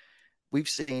don't. We've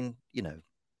seen,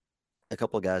 a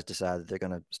couple of guys decide that they're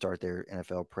going to start their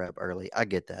NFL prep early. I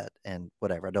get that, and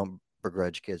whatever. I don't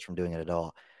begrudge kids from doing it at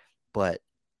all, but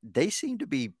they seem to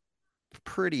be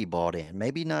pretty bought in.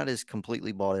 Maybe not as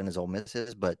completely bought in as Ole Miss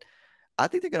is, but I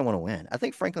think they're going to want to win. I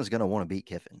think Franklin's going to want to beat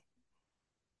Kiffin.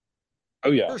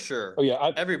 Oh yeah, For sure. oh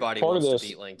yeah. Everybody Part of wants to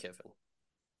this, beat Lane Kiffin.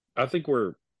 I think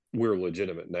we're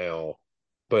legitimate now,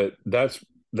 but that's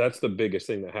the biggest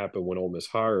thing that happened when Ole Miss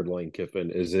hired Lane Kiffin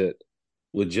is it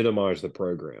legitimized the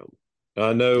program. And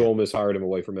I know Yeah. Ole Miss hired him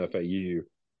away from FAU,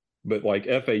 but like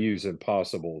FAU is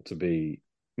impossible to be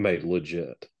made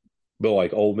legit. But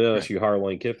like Ole Miss, Right. you hire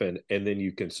Lane Kiffin, and then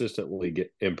you consistently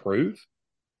improve,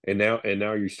 and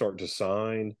now you start to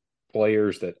sign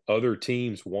players that other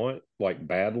teams want like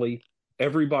badly.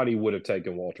 Everybody would have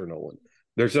taken Walter Nolan.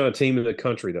 There's not a team in the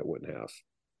country that wouldn't have.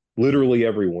 Literally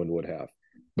everyone would have,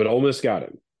 but Ole Miss got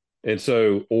him, and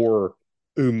so or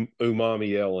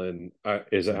Umami Ellen,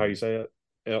 is that how you say it?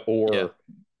 Yeah. Or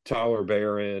Tyler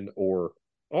Barron, or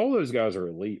all those guys are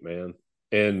elite, man.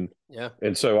 And Yeah.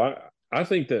 and so I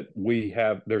think that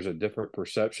there's a different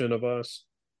perception of us.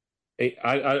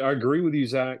 I agree with you,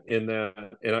 Zach, in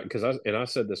that, and I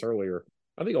said this earlier.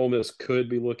 I think Ole Miss could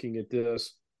be looking at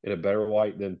this in a better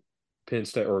light than Penn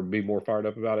State, or be more fired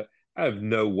up about it. I have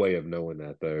no way of knowing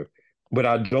that though, but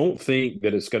I don't think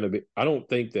that it's going to be. I don't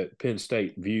think that Penn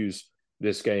State views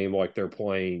this game like they're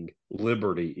playing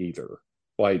Liberty either.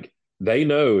 Like they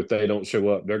know if they don't show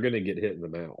up, they're going to get hit in the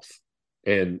mouth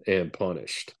and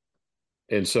punished.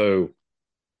 And so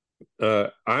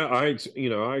I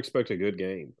expect a good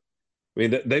game. I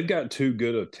mean, they've got too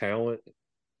good of talent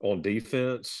on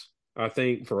defense. I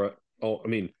think I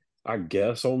mean, I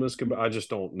guess Ole Miss could. I just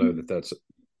don't know that that's.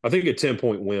 I think a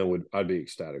 10-point win I'd be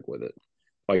ecstatic with it.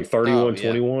 Like Oh yeah.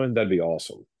 31-21, that'd be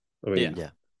awesome. I mean, Yeah. Yeah.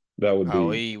 that would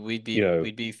Oh, be we'd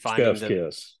be finding chef's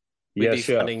kiss. we'd Yes, be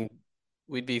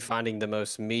chef. finding the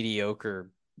most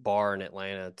mediocre bar in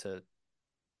Atlanta to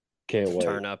Can't wait.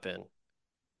 turn up in.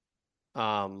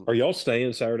 Are y'all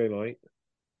staying Saturday night?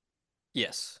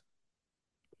 Yes.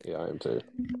 Yeah, I am too.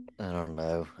 I don't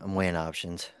know. I'm weighing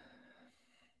options.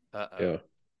 Uh-oh. Yeah,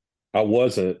 I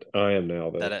wasn't. I am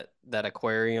now though. That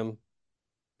aquarium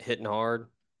hitting hard,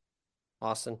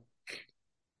 Austin.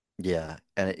 Yeah,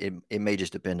 and it may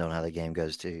just depend on how the game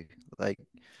goes too. Like,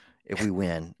 if we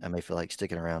win, I may feel like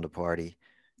sticking around to party.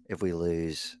 If we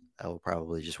lose, I will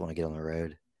probably just want to get on the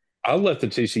road. I left the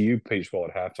TCU Peach Bowl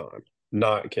at halftime.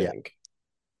 Not Yeah. kidding.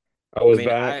 I was I mean,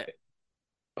 back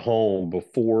home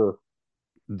before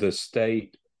the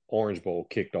state Orange Bowl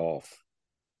kicked off,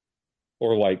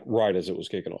 or like right as it was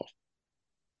kicking off.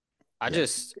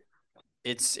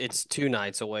 It's 2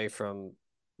 nights away from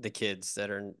the kids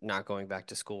that are not going back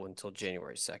to school until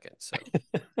January 2nd. So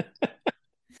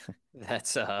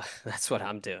that's what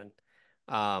I'm doing.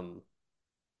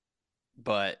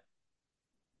 But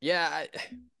yeah,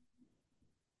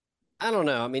 I don't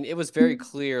know. I mean, it was very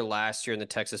clear last year in the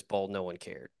Texas Bowl, no one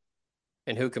cared.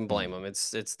 And who can blame them?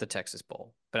 It's the Texas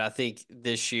Bowl. But I think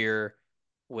this year,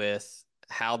 with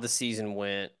how the season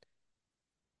went,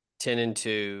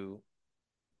 10-2,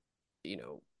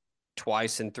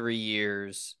 twice in 3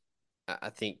 years, I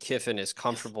think Kiffin is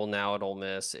comfortable now at Ole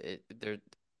Miss.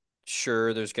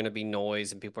 There's going to be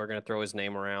noise and people are going to throw his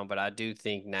name around, but I do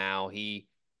think now he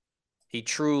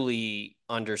truly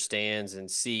understands and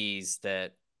sees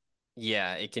that,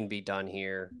 yeah, it can be done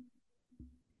here.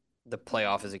 The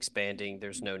playoff is expanding.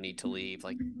 There's no need to leave.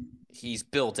 Like, he's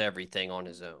built everything on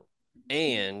his own.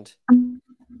 And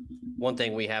one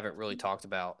thing we haven't really talked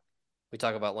about, we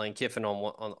talk about Lane Kiffin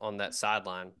on that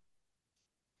sideline.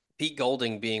 Pete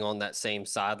Golding being on that same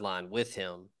sideline with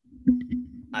him,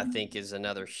 I think, is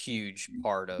another huge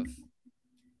part of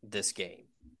this game.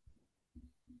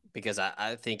 Because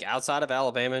I think outside of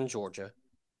Alabama and Georgia,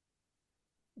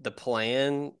 the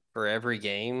plan for every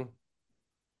game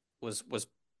was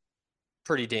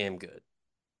pretty damn good.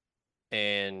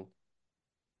 And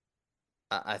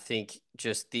I think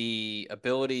just the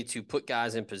ability to put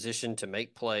guys in position to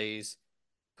make plays,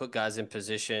 put guys in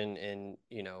position and,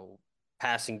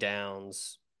 passing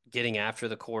downs, getting after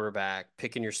the quarterback,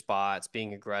 picking your spots,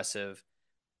 being aggressive.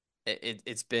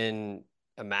 It's been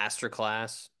a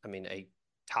masterclass. I mean, a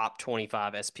top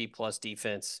 25 SP plus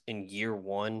defense in year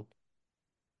one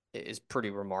is pretty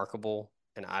remarkable.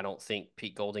 And I don't think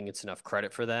Pete Golding gets enough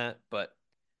credit for that. But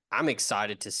I'm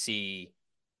excited to see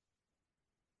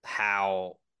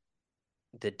how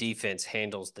the defense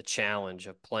handles the challenge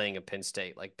of playing a Penn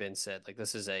State. Like Ben said, like,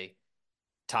 this is a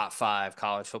top 5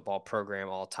 college football program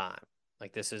all time.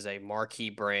 Like, this is a marquee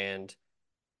brand.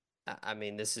 I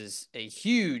mean, this is a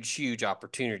huge, huge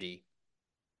opportunity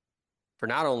for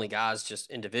not only guys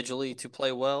just individually to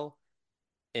play well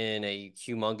in a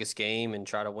humongous game and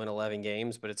try to win 11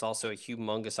 games, but it's also a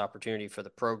humongous opportunity for the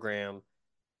program,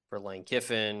 for Lane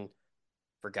Kiffin,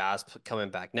 for guys coming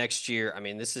back next year. I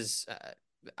mean, this is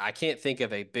I can't think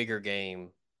of a bigger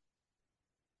game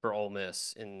for Ole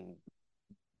Miss in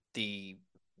the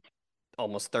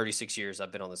almost 36 years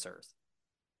I've been on this earth.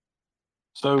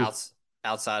 So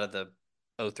Outside of the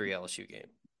 03 LSU game.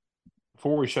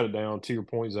 before we shut it down, to your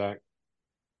point, Zach,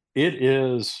 it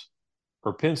is,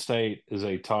 or Penn State is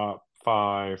a top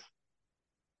 5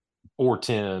 or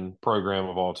 10 program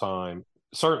of all time.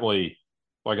 Certainly,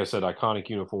 like I said, iconic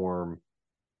uniform.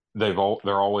 There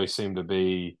always seem to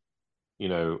be,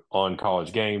 on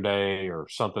college game day or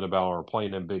something about or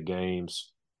playing in big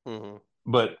games. Mm-hmm.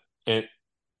 But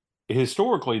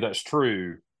historically, that's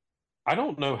true. I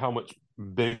don't know how much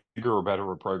bigger or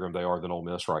better a program they are than Ole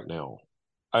Miss right now.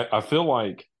 I feel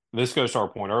like this goes to our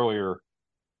point earlier.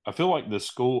 I feel like the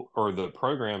school or the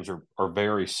programs are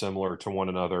very similar to one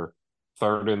another,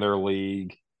 third in their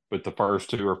league, but the first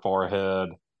two are far ahead,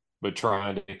 but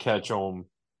trying to catch them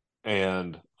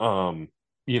and,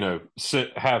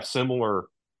 have similar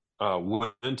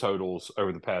win totals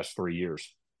over the past 3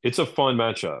 years. It's a fun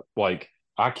matchup. Like,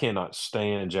 I cannot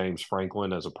stand James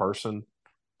Franklin as a person,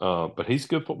 but he's a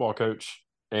good football coach.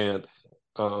 And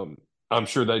I'm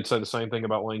sure they'd say the same thing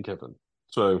about Lane Kiffin.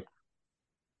 So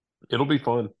it'll be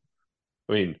fun.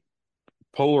 I mean,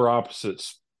 polar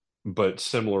opposites, but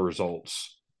similar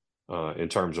results in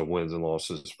terms of wins and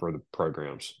losses for the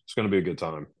programs. It's going to be a good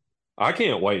time. I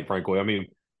can't wait, frankly. I mean,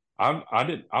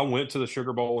 I went to the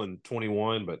Sugar Bowl in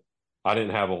 21, but I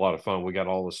didn't have a lot of fun. We got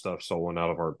all the stuff stolen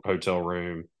out of our hotel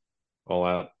room, all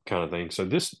that kind of thing. So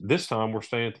this time we're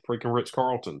staying at the freaking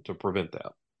Ritz-Carlton to prevent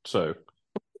that. So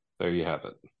there you have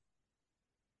it.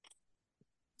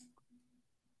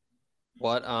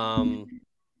 What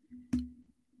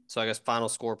so I guess final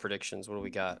score predictions. What do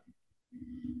we got?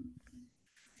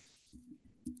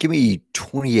 Give me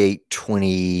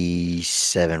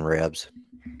 28-27 Rebs.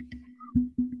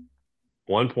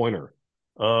 1-pointer.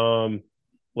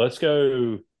 Let's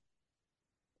go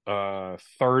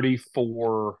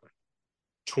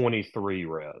 34-23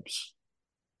 Rebs.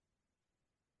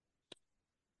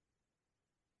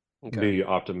 Okay. Be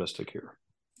optimistic here.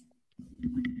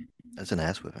 That's an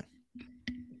ass whipping.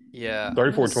 Yeah.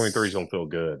 34-23 is going to feel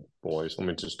good, boys. Let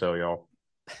me just tell y'all.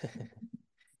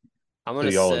 I'm going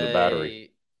to y'all say, in the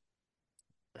Battery.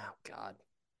 Oh God.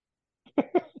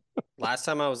 Last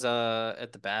time I was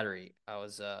at the Battery, I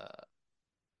was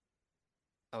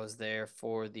there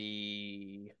for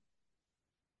the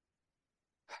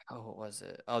what was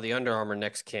it? Oh, the Under Armour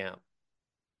next camp.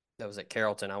 That was at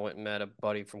Carrollton. I went and met a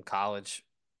buddy from college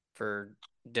for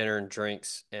dinner and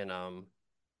drinks, and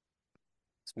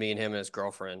it's me and him and his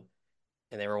girlfriend,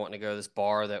 and they were wanting to go to this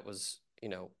bar that was,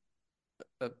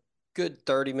 a good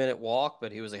 30-minute walk,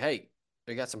 but he was like, "Hey,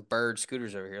 we got some bird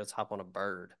scooters over here. Let's hop on a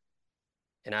bird.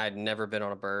 And I had never been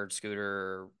on a bird scooter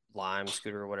or lime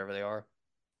scooter or whatever they are.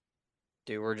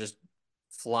 Dude, we're just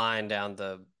flying down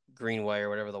the greenway or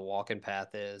whatever the walking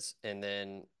path is, and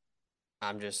then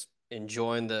I'm just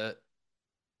enjoying the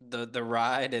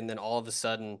ride, and then all of a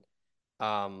sudden,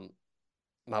 um,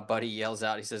 my buddy yells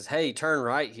out. He says, "Hey, turn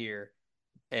right here!"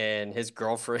 And his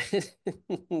girlfriend,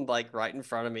 like right in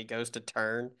front of me, goes to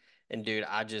turn, and dude,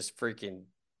 I just freaking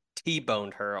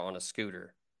T-boned her on a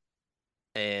scooter,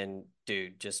 and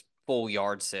dude, just full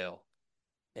yard sale.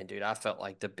 And dude, I felt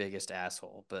like the biggest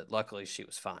asshole, but luckily she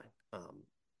was fine.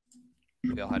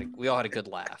 We all had a good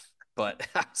laugh, but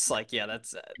I was like, yeah,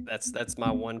 that's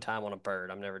my one time on a bird.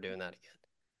 I'm never doing that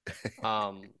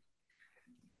again.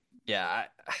 Yeah,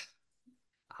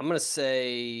 I'm gonna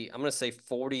say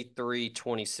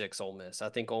 43-26 Ole Miss. I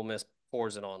think Ole Miss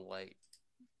pours it on late.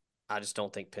 I just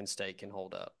don't think Penn State can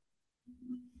hold up.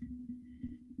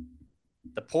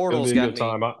 The It'll portal's be a got good me.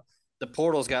 time. The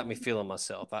portal's got me feeling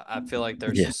myself. I feel like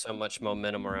there's Yeah. just so much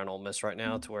momentum around Ole Miss right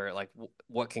now to where like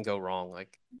what can go wrong?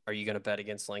 Like, are you gonna bet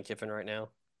against Lane Kiffin right now?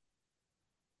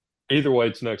 Either way,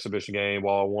 it's an exhibition game.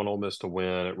 While I want Ole Miss to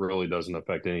win, it really doesn't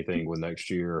affect anything with next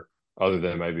year, other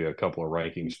than maybe a couple of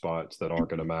ranking spots that aren't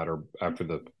going to matter after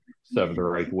the seventh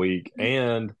or eighth week.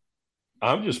 And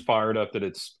I'm just fired up that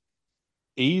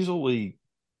easily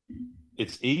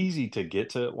it's easy to get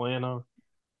to Atlanta,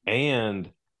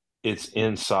 and it's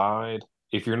inside.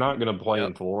 If you're not going to play in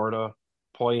Yep. Florida,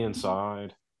 play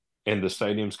inside, and the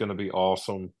stadium's going to be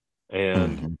awesome.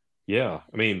 And Mhm. yeah,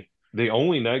 I mean, the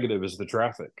only negative is the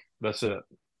traffic. That's it.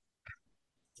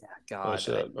 Yeah, That's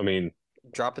God, it. I mean,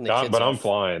 dropping the kids but I'm off,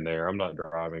 flying there. I'm not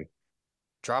driving.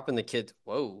 dropping the kids.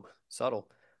 Whoa, subtle.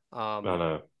 I Um,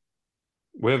 know.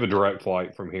 We have a uh, direct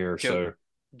flight from here, joke, so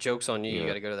jokes on you. You got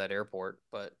yeah, to go to that airport,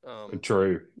 but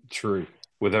true, true.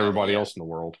 With everybody yeah, else in the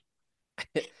world.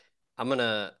 I'm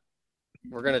gonna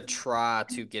we're gonna try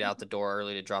to get out the door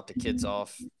early to drop the kids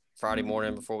off Friday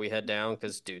morning before we head down.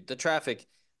 Because, dude, the traffic,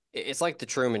 it's like the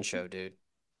Truman Show, dude.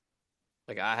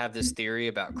 Like I have this theory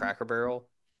about Cracker Barrel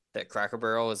that Cracker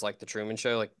Barrel is like the Truman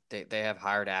Show. Like they have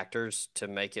hired actors to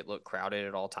make it look crowded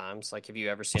at all times. Like have you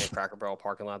ever seen a Cracker Barrel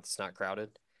parking lot that's not crowded?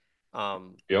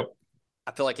 Um, Yep.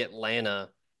 I feel like Atlanta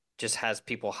just has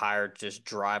people hired to just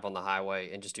drive on the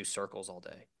highway and just do circles all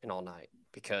day and all night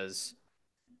because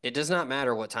it does not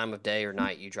matter what time of day or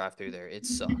night you drive through there. It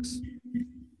sucks.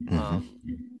 Mhm.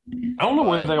 Um, I don't know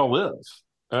where but they all live.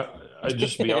 I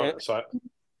just to be honest.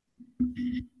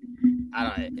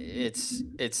 I don't.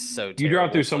 It's so You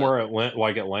drive through terrible. But somewhere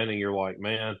like Atlanta, you're like,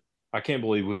 man, I can't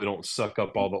believe we don't suck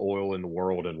up all the oil in the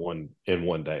world in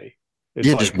one day. It's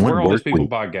Yeah, just like where one all these work people week.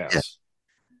 buy Yeah. gas.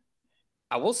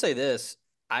 I will say this: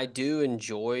 I do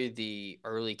enjoy the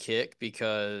early kick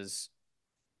because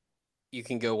you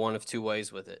can go one of two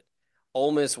ways with it.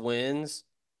 Ole Miss wins,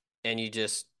 and you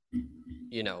just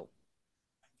you know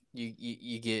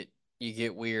you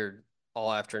get weird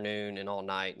all afternoon and all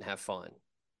night and have fun.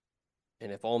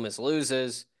 And if Ole Miss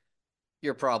loses,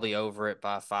 you're probably over it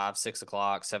by 5, 6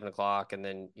 o'clock, 7 o'clock, and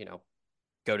then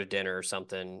go to dinner or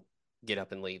something, get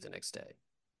up and leave the next day.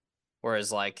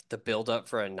 Whereas like the build up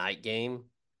for a night game,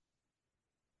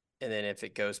 and then if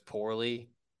it goes poorly,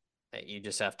 you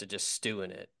just have to just stew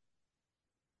in it,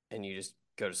 and you just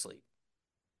go to sleep.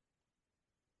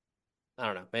 I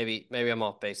don't know. Maybe I'm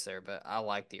off base there, but I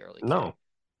like the early kick. No.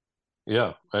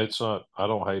 Yeah, it's not. I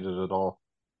don't hate it at all.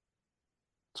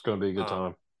 It's going to be a good Um,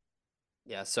 time.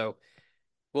 yeah. So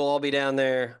we'll all be down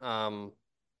there.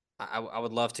 I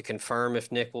would love to confirm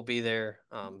if Nick will be there.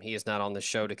 He is not on the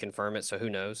show to confirm it, so who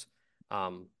knows?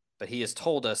 But he has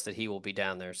told us that he will be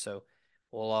down there, so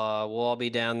we'll all be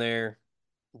down there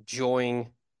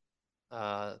enjoying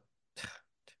uh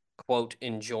quote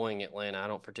enjoying Atlanta. I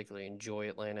don't particularly enjoy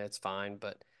Atlanta. It's fine,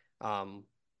 but um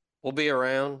we'll be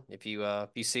around. If you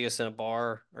see us in a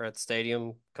bar or at the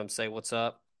stadium, come say what's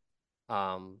up.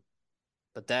 Um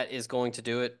but that is going to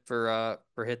do it for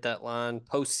Hit That Line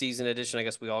postseason edition. I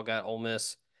guess we all got Ole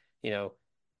Miss, you know,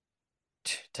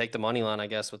 take the money line, I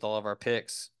guess, with all of our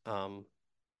picks.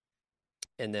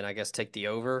 And then I guess take the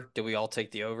over. Did we all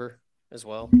take the over as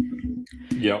well?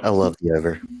 Yep. I love the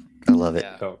over. I love it.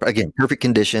 Yeah. Yep. Again, perfect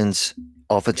conditions.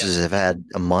 Offenses Yep. have had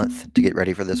a month to get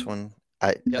ready for this one.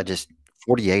 I Yep. just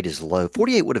 48 is low.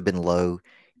 48 would have been low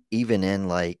even in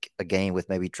like a game with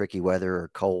maybe tricky weather or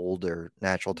cold or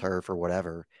natural turf or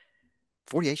whatever.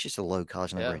 48 is just a low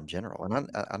college number Yeah. in general. And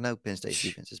I know Penn State's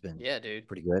defense has been Yeah, dude.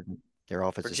 pretty good. Their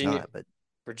offense is Virginia not, but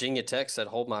Virginia Tech said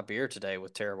hold my beer today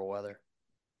with terrible weather.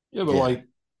 Yeah, but yeah, like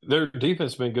their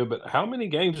defense has been good. But how many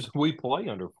games do we play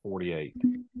under 48?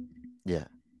 yeah,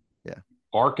 yeah.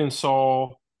 Arkansas,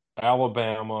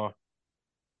 Alabama,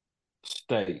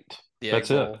 State. The Egg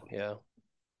That's it. Bowl, yeah.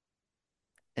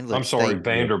 And I'm look, sorry, State,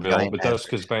 Vanderbilt, giant but that's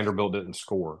because asterisk. Vanderbilt didn't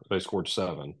score. They scored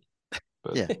 7.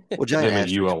 But Yeah. Well, giant them at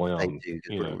asterisk with State ULM, too,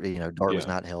 because Dart was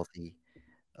yeah. not healthy.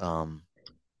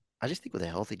 I just think with a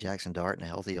healthy Jackson Dart and a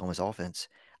healthy Ole Miss offense,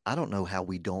 I don't know how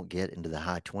we don't get into the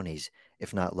high 20s,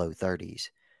 if not low 30s.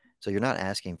 So you're not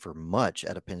asking for much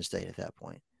out of Penn State at that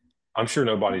point. I'm sure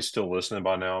nobody's still listening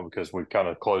by now because we've kind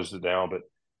of closed it down.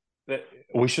 But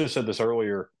we should have said this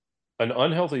earlier. An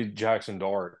unhealthy Jackson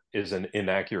Dart is an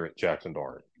inaccurate Jackson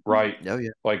Dart, right? Oh yeah.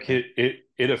 Like Yeah.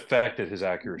 it affected his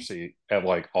accuracy at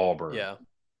like Auburn, Yeah.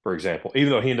 for example.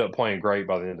 Even though he ended up playing great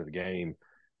by the end of the game,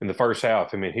 in the first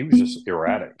half, I mean, he was just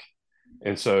erratic,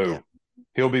 and Yeah. so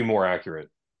he'll be more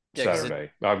accurate Yeah, 'cause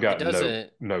Saturday. I've it got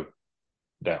doesn't no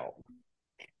doubt.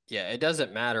 yeah, it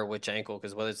doesn't matter which ankle,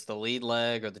 because whether it's the lead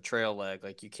leg or the trail leg,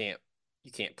 like you can't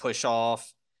push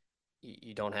off.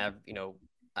 You don't have,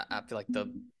 I feel like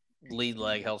the lead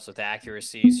leg helps with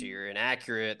accuracy, so you're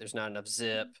inaccurate. There's not enough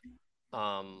zip.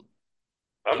 I'm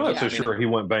And not yeah, so I mean, sure he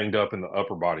went banged up in the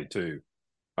upper body too.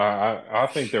 I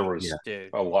think there Yeah. was dude,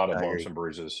 a lot of I bumps agree. and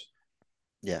bruises.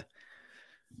 Yeah.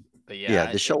 but Yeah.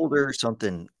 yeah, The shoulder,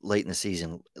 something late in the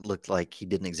season, it looked like he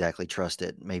didn't exactly trust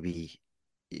it. Maybe,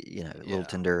 a little yeah,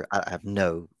 tender. I have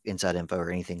no inside info or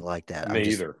anything like that. I'm Me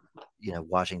just, either.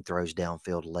 watching throws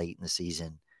downfield late in the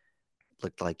season.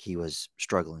 Looked like he was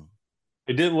struggling.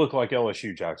 It did look like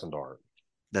LSU Jackson Dart.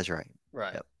 That's right.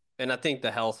 right. Yep. And I think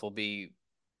the health will be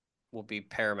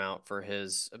paramount for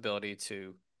his ability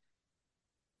to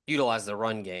utilize the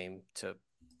run game to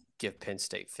give Penn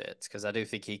State fits, because I do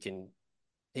think he can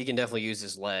definitely use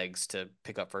his legs to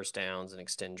pick up first downs and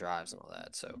extend drives and all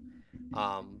that. So,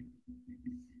 all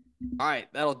right,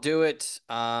 that'll do it.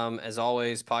 As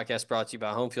always, podcast brought to you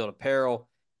by Home Field Apparel.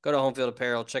 Go to Home Field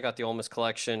Apparel, check out the Ole Miss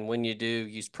collection. When you do,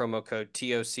 use promo code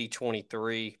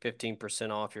TOC23,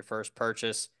 15% off your first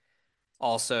purchase.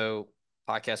 Also,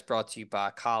 podcast brought to you by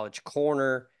College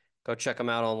Corner. Go check them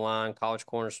out online,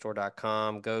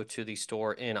 collegecornerstore.com. Go to the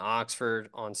store in Oxford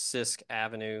on Sisk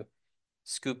Avenue.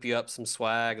 Scoop you up some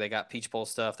swag. They got Peach Bowl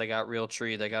stuff. They got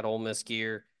Realtree. They got Ole Miss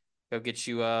gear. Go get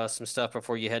you some stuff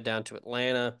before you head down to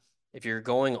Atlanta. If you're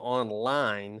going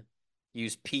online,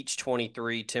 use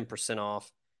Peach23, 10%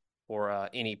 off for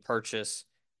any purchase.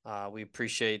 We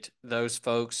appreciate those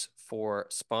folks for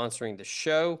sponsoring the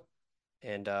show,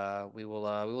 and we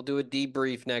will do a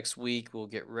debrief next week. We'll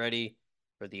get ready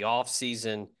for the off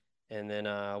season, and then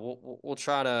we'll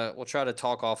try to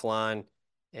talk offline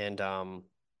and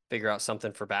figure out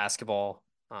something for basketball,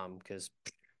 because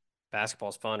basketball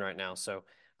is fun right now. So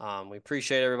we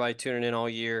appreciate everybody tuning in all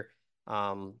year.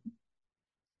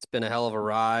 It's been a hell of a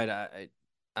ride.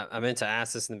 I meant to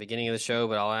ask this in the beginning of the show,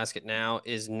 but I'll ask it now.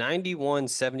 Is 91,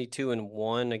 72, and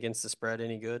 1 against the spread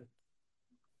any good?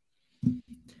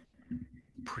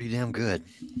 Pretty damn good.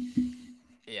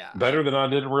 Yeah. Better than I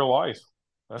did in real life.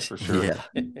 That's for sure. Yeah.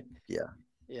 Yeah.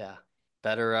 Yeah.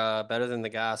 Better than the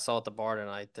guy I saw at the bar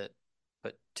tonight that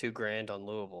put $2,000 on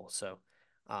Louisville. So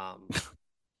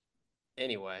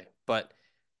anyway, but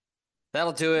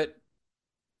that'll do it.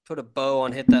 Put a bow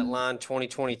on Hit That Line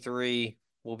 2023.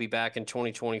 We'll be back in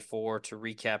 2024 to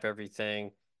recap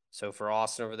everything. So for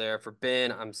Austin over there, for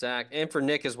Ben, I'm Zach, and for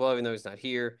Nick as well, even though he's not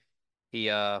here.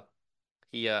 He I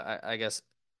guess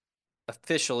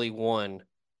officially won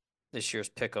this year's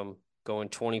pick'em, going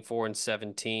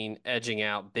 24-17, edging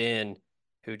out Ben,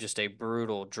 who just a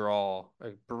brutal draw, a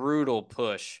brutal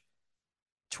push,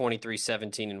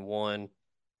 23-17-1.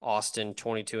 Austin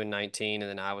 22-19, and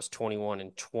then I was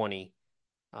 21-20.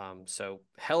 So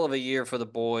hell of a year for the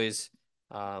boys.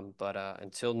 But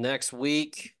until next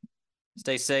week,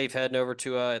 stay safe. Heading over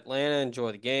to Atlanta,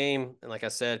 enjoy the game. And like I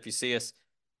said, if you see us,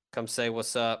 come say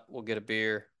what's up. We'll get a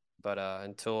beer. But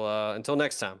until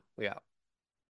next time, we out.